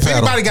ping pong if paddle.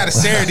 anybody got a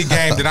Saturday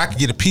game that I could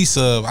get a piece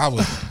of, I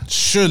would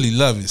surely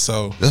love it.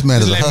 So This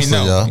man just is a let me hustler,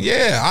 know. y'all.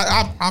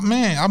 Yeah,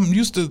 man, I'm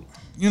used to.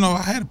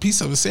 I had a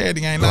piece of a Saturday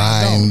game. Now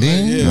I don't.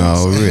 Grinding. Yeah.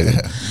 Oh, really?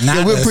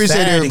 Not we the appreciate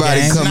Saturday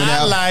everybody games. coming Not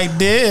out. like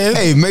this.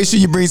 Hey, make sure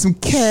you bring some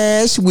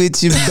cash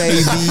with you,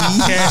 baby.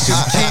 Cash is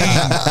king.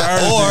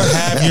 Thursday. Or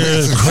have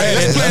your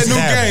credit. Let's play a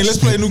new game. Let's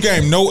play a new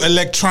game. No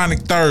electronic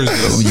Thursdays.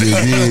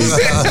 Oh,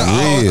 yeah,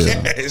 All real.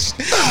 cash.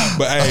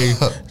 But hey,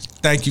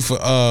 thank you for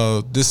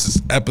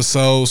this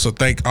episode. So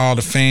thank all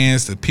the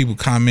fans, the people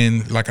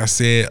commenting. Like I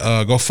said,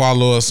 go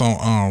follow us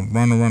on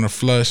Runner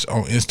Flush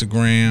on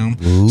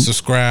Instagram.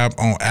 Subscribe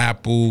on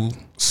Apple,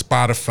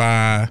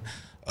 Spotify,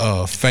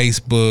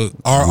 Facebook.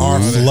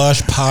 RR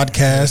Flush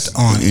Podcast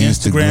on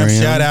Instagram.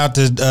 Instagram. Shout out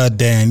to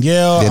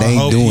Danielle. That I ain't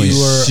hope doing you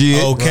were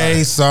shit.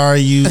 okay. Sorry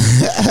you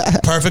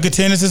Perfect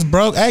Attendance is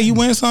broke. Hey, you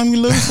win some, you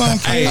lose some.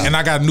 Hey, and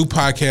I got a new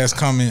podcast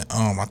coming.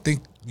 I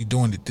think we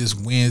doing it this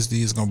Wednesday.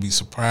 It's gonna be a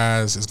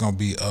surprise. It's gonna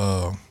be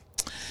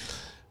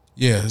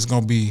it's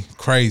gonna be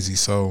crazy.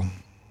 So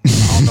I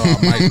don't know.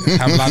 I might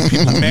have a lot of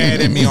people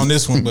mad at me on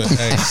this one, but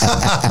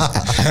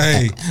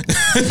hey,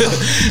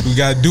 we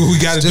gotta do Still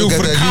for got the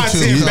that YouTube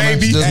content, coming.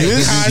 baby. Still Hey, got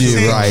this content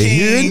shit right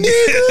king.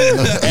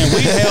 And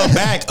we held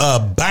back a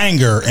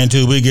banger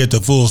until we get the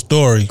full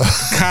story.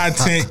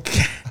 Content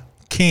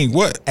king.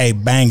 What? A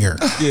banger.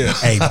 Yeah.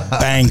 A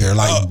banger.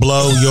 Like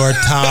blow your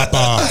top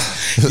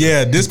off.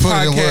 Yeah, this Put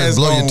it in podcast words,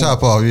 blow your gonna-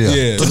 top off. Yeah.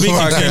 Yeah, We this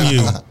podcast-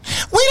 continue. We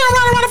don't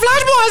run around the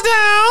Flush Boys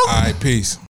now. All right, peace.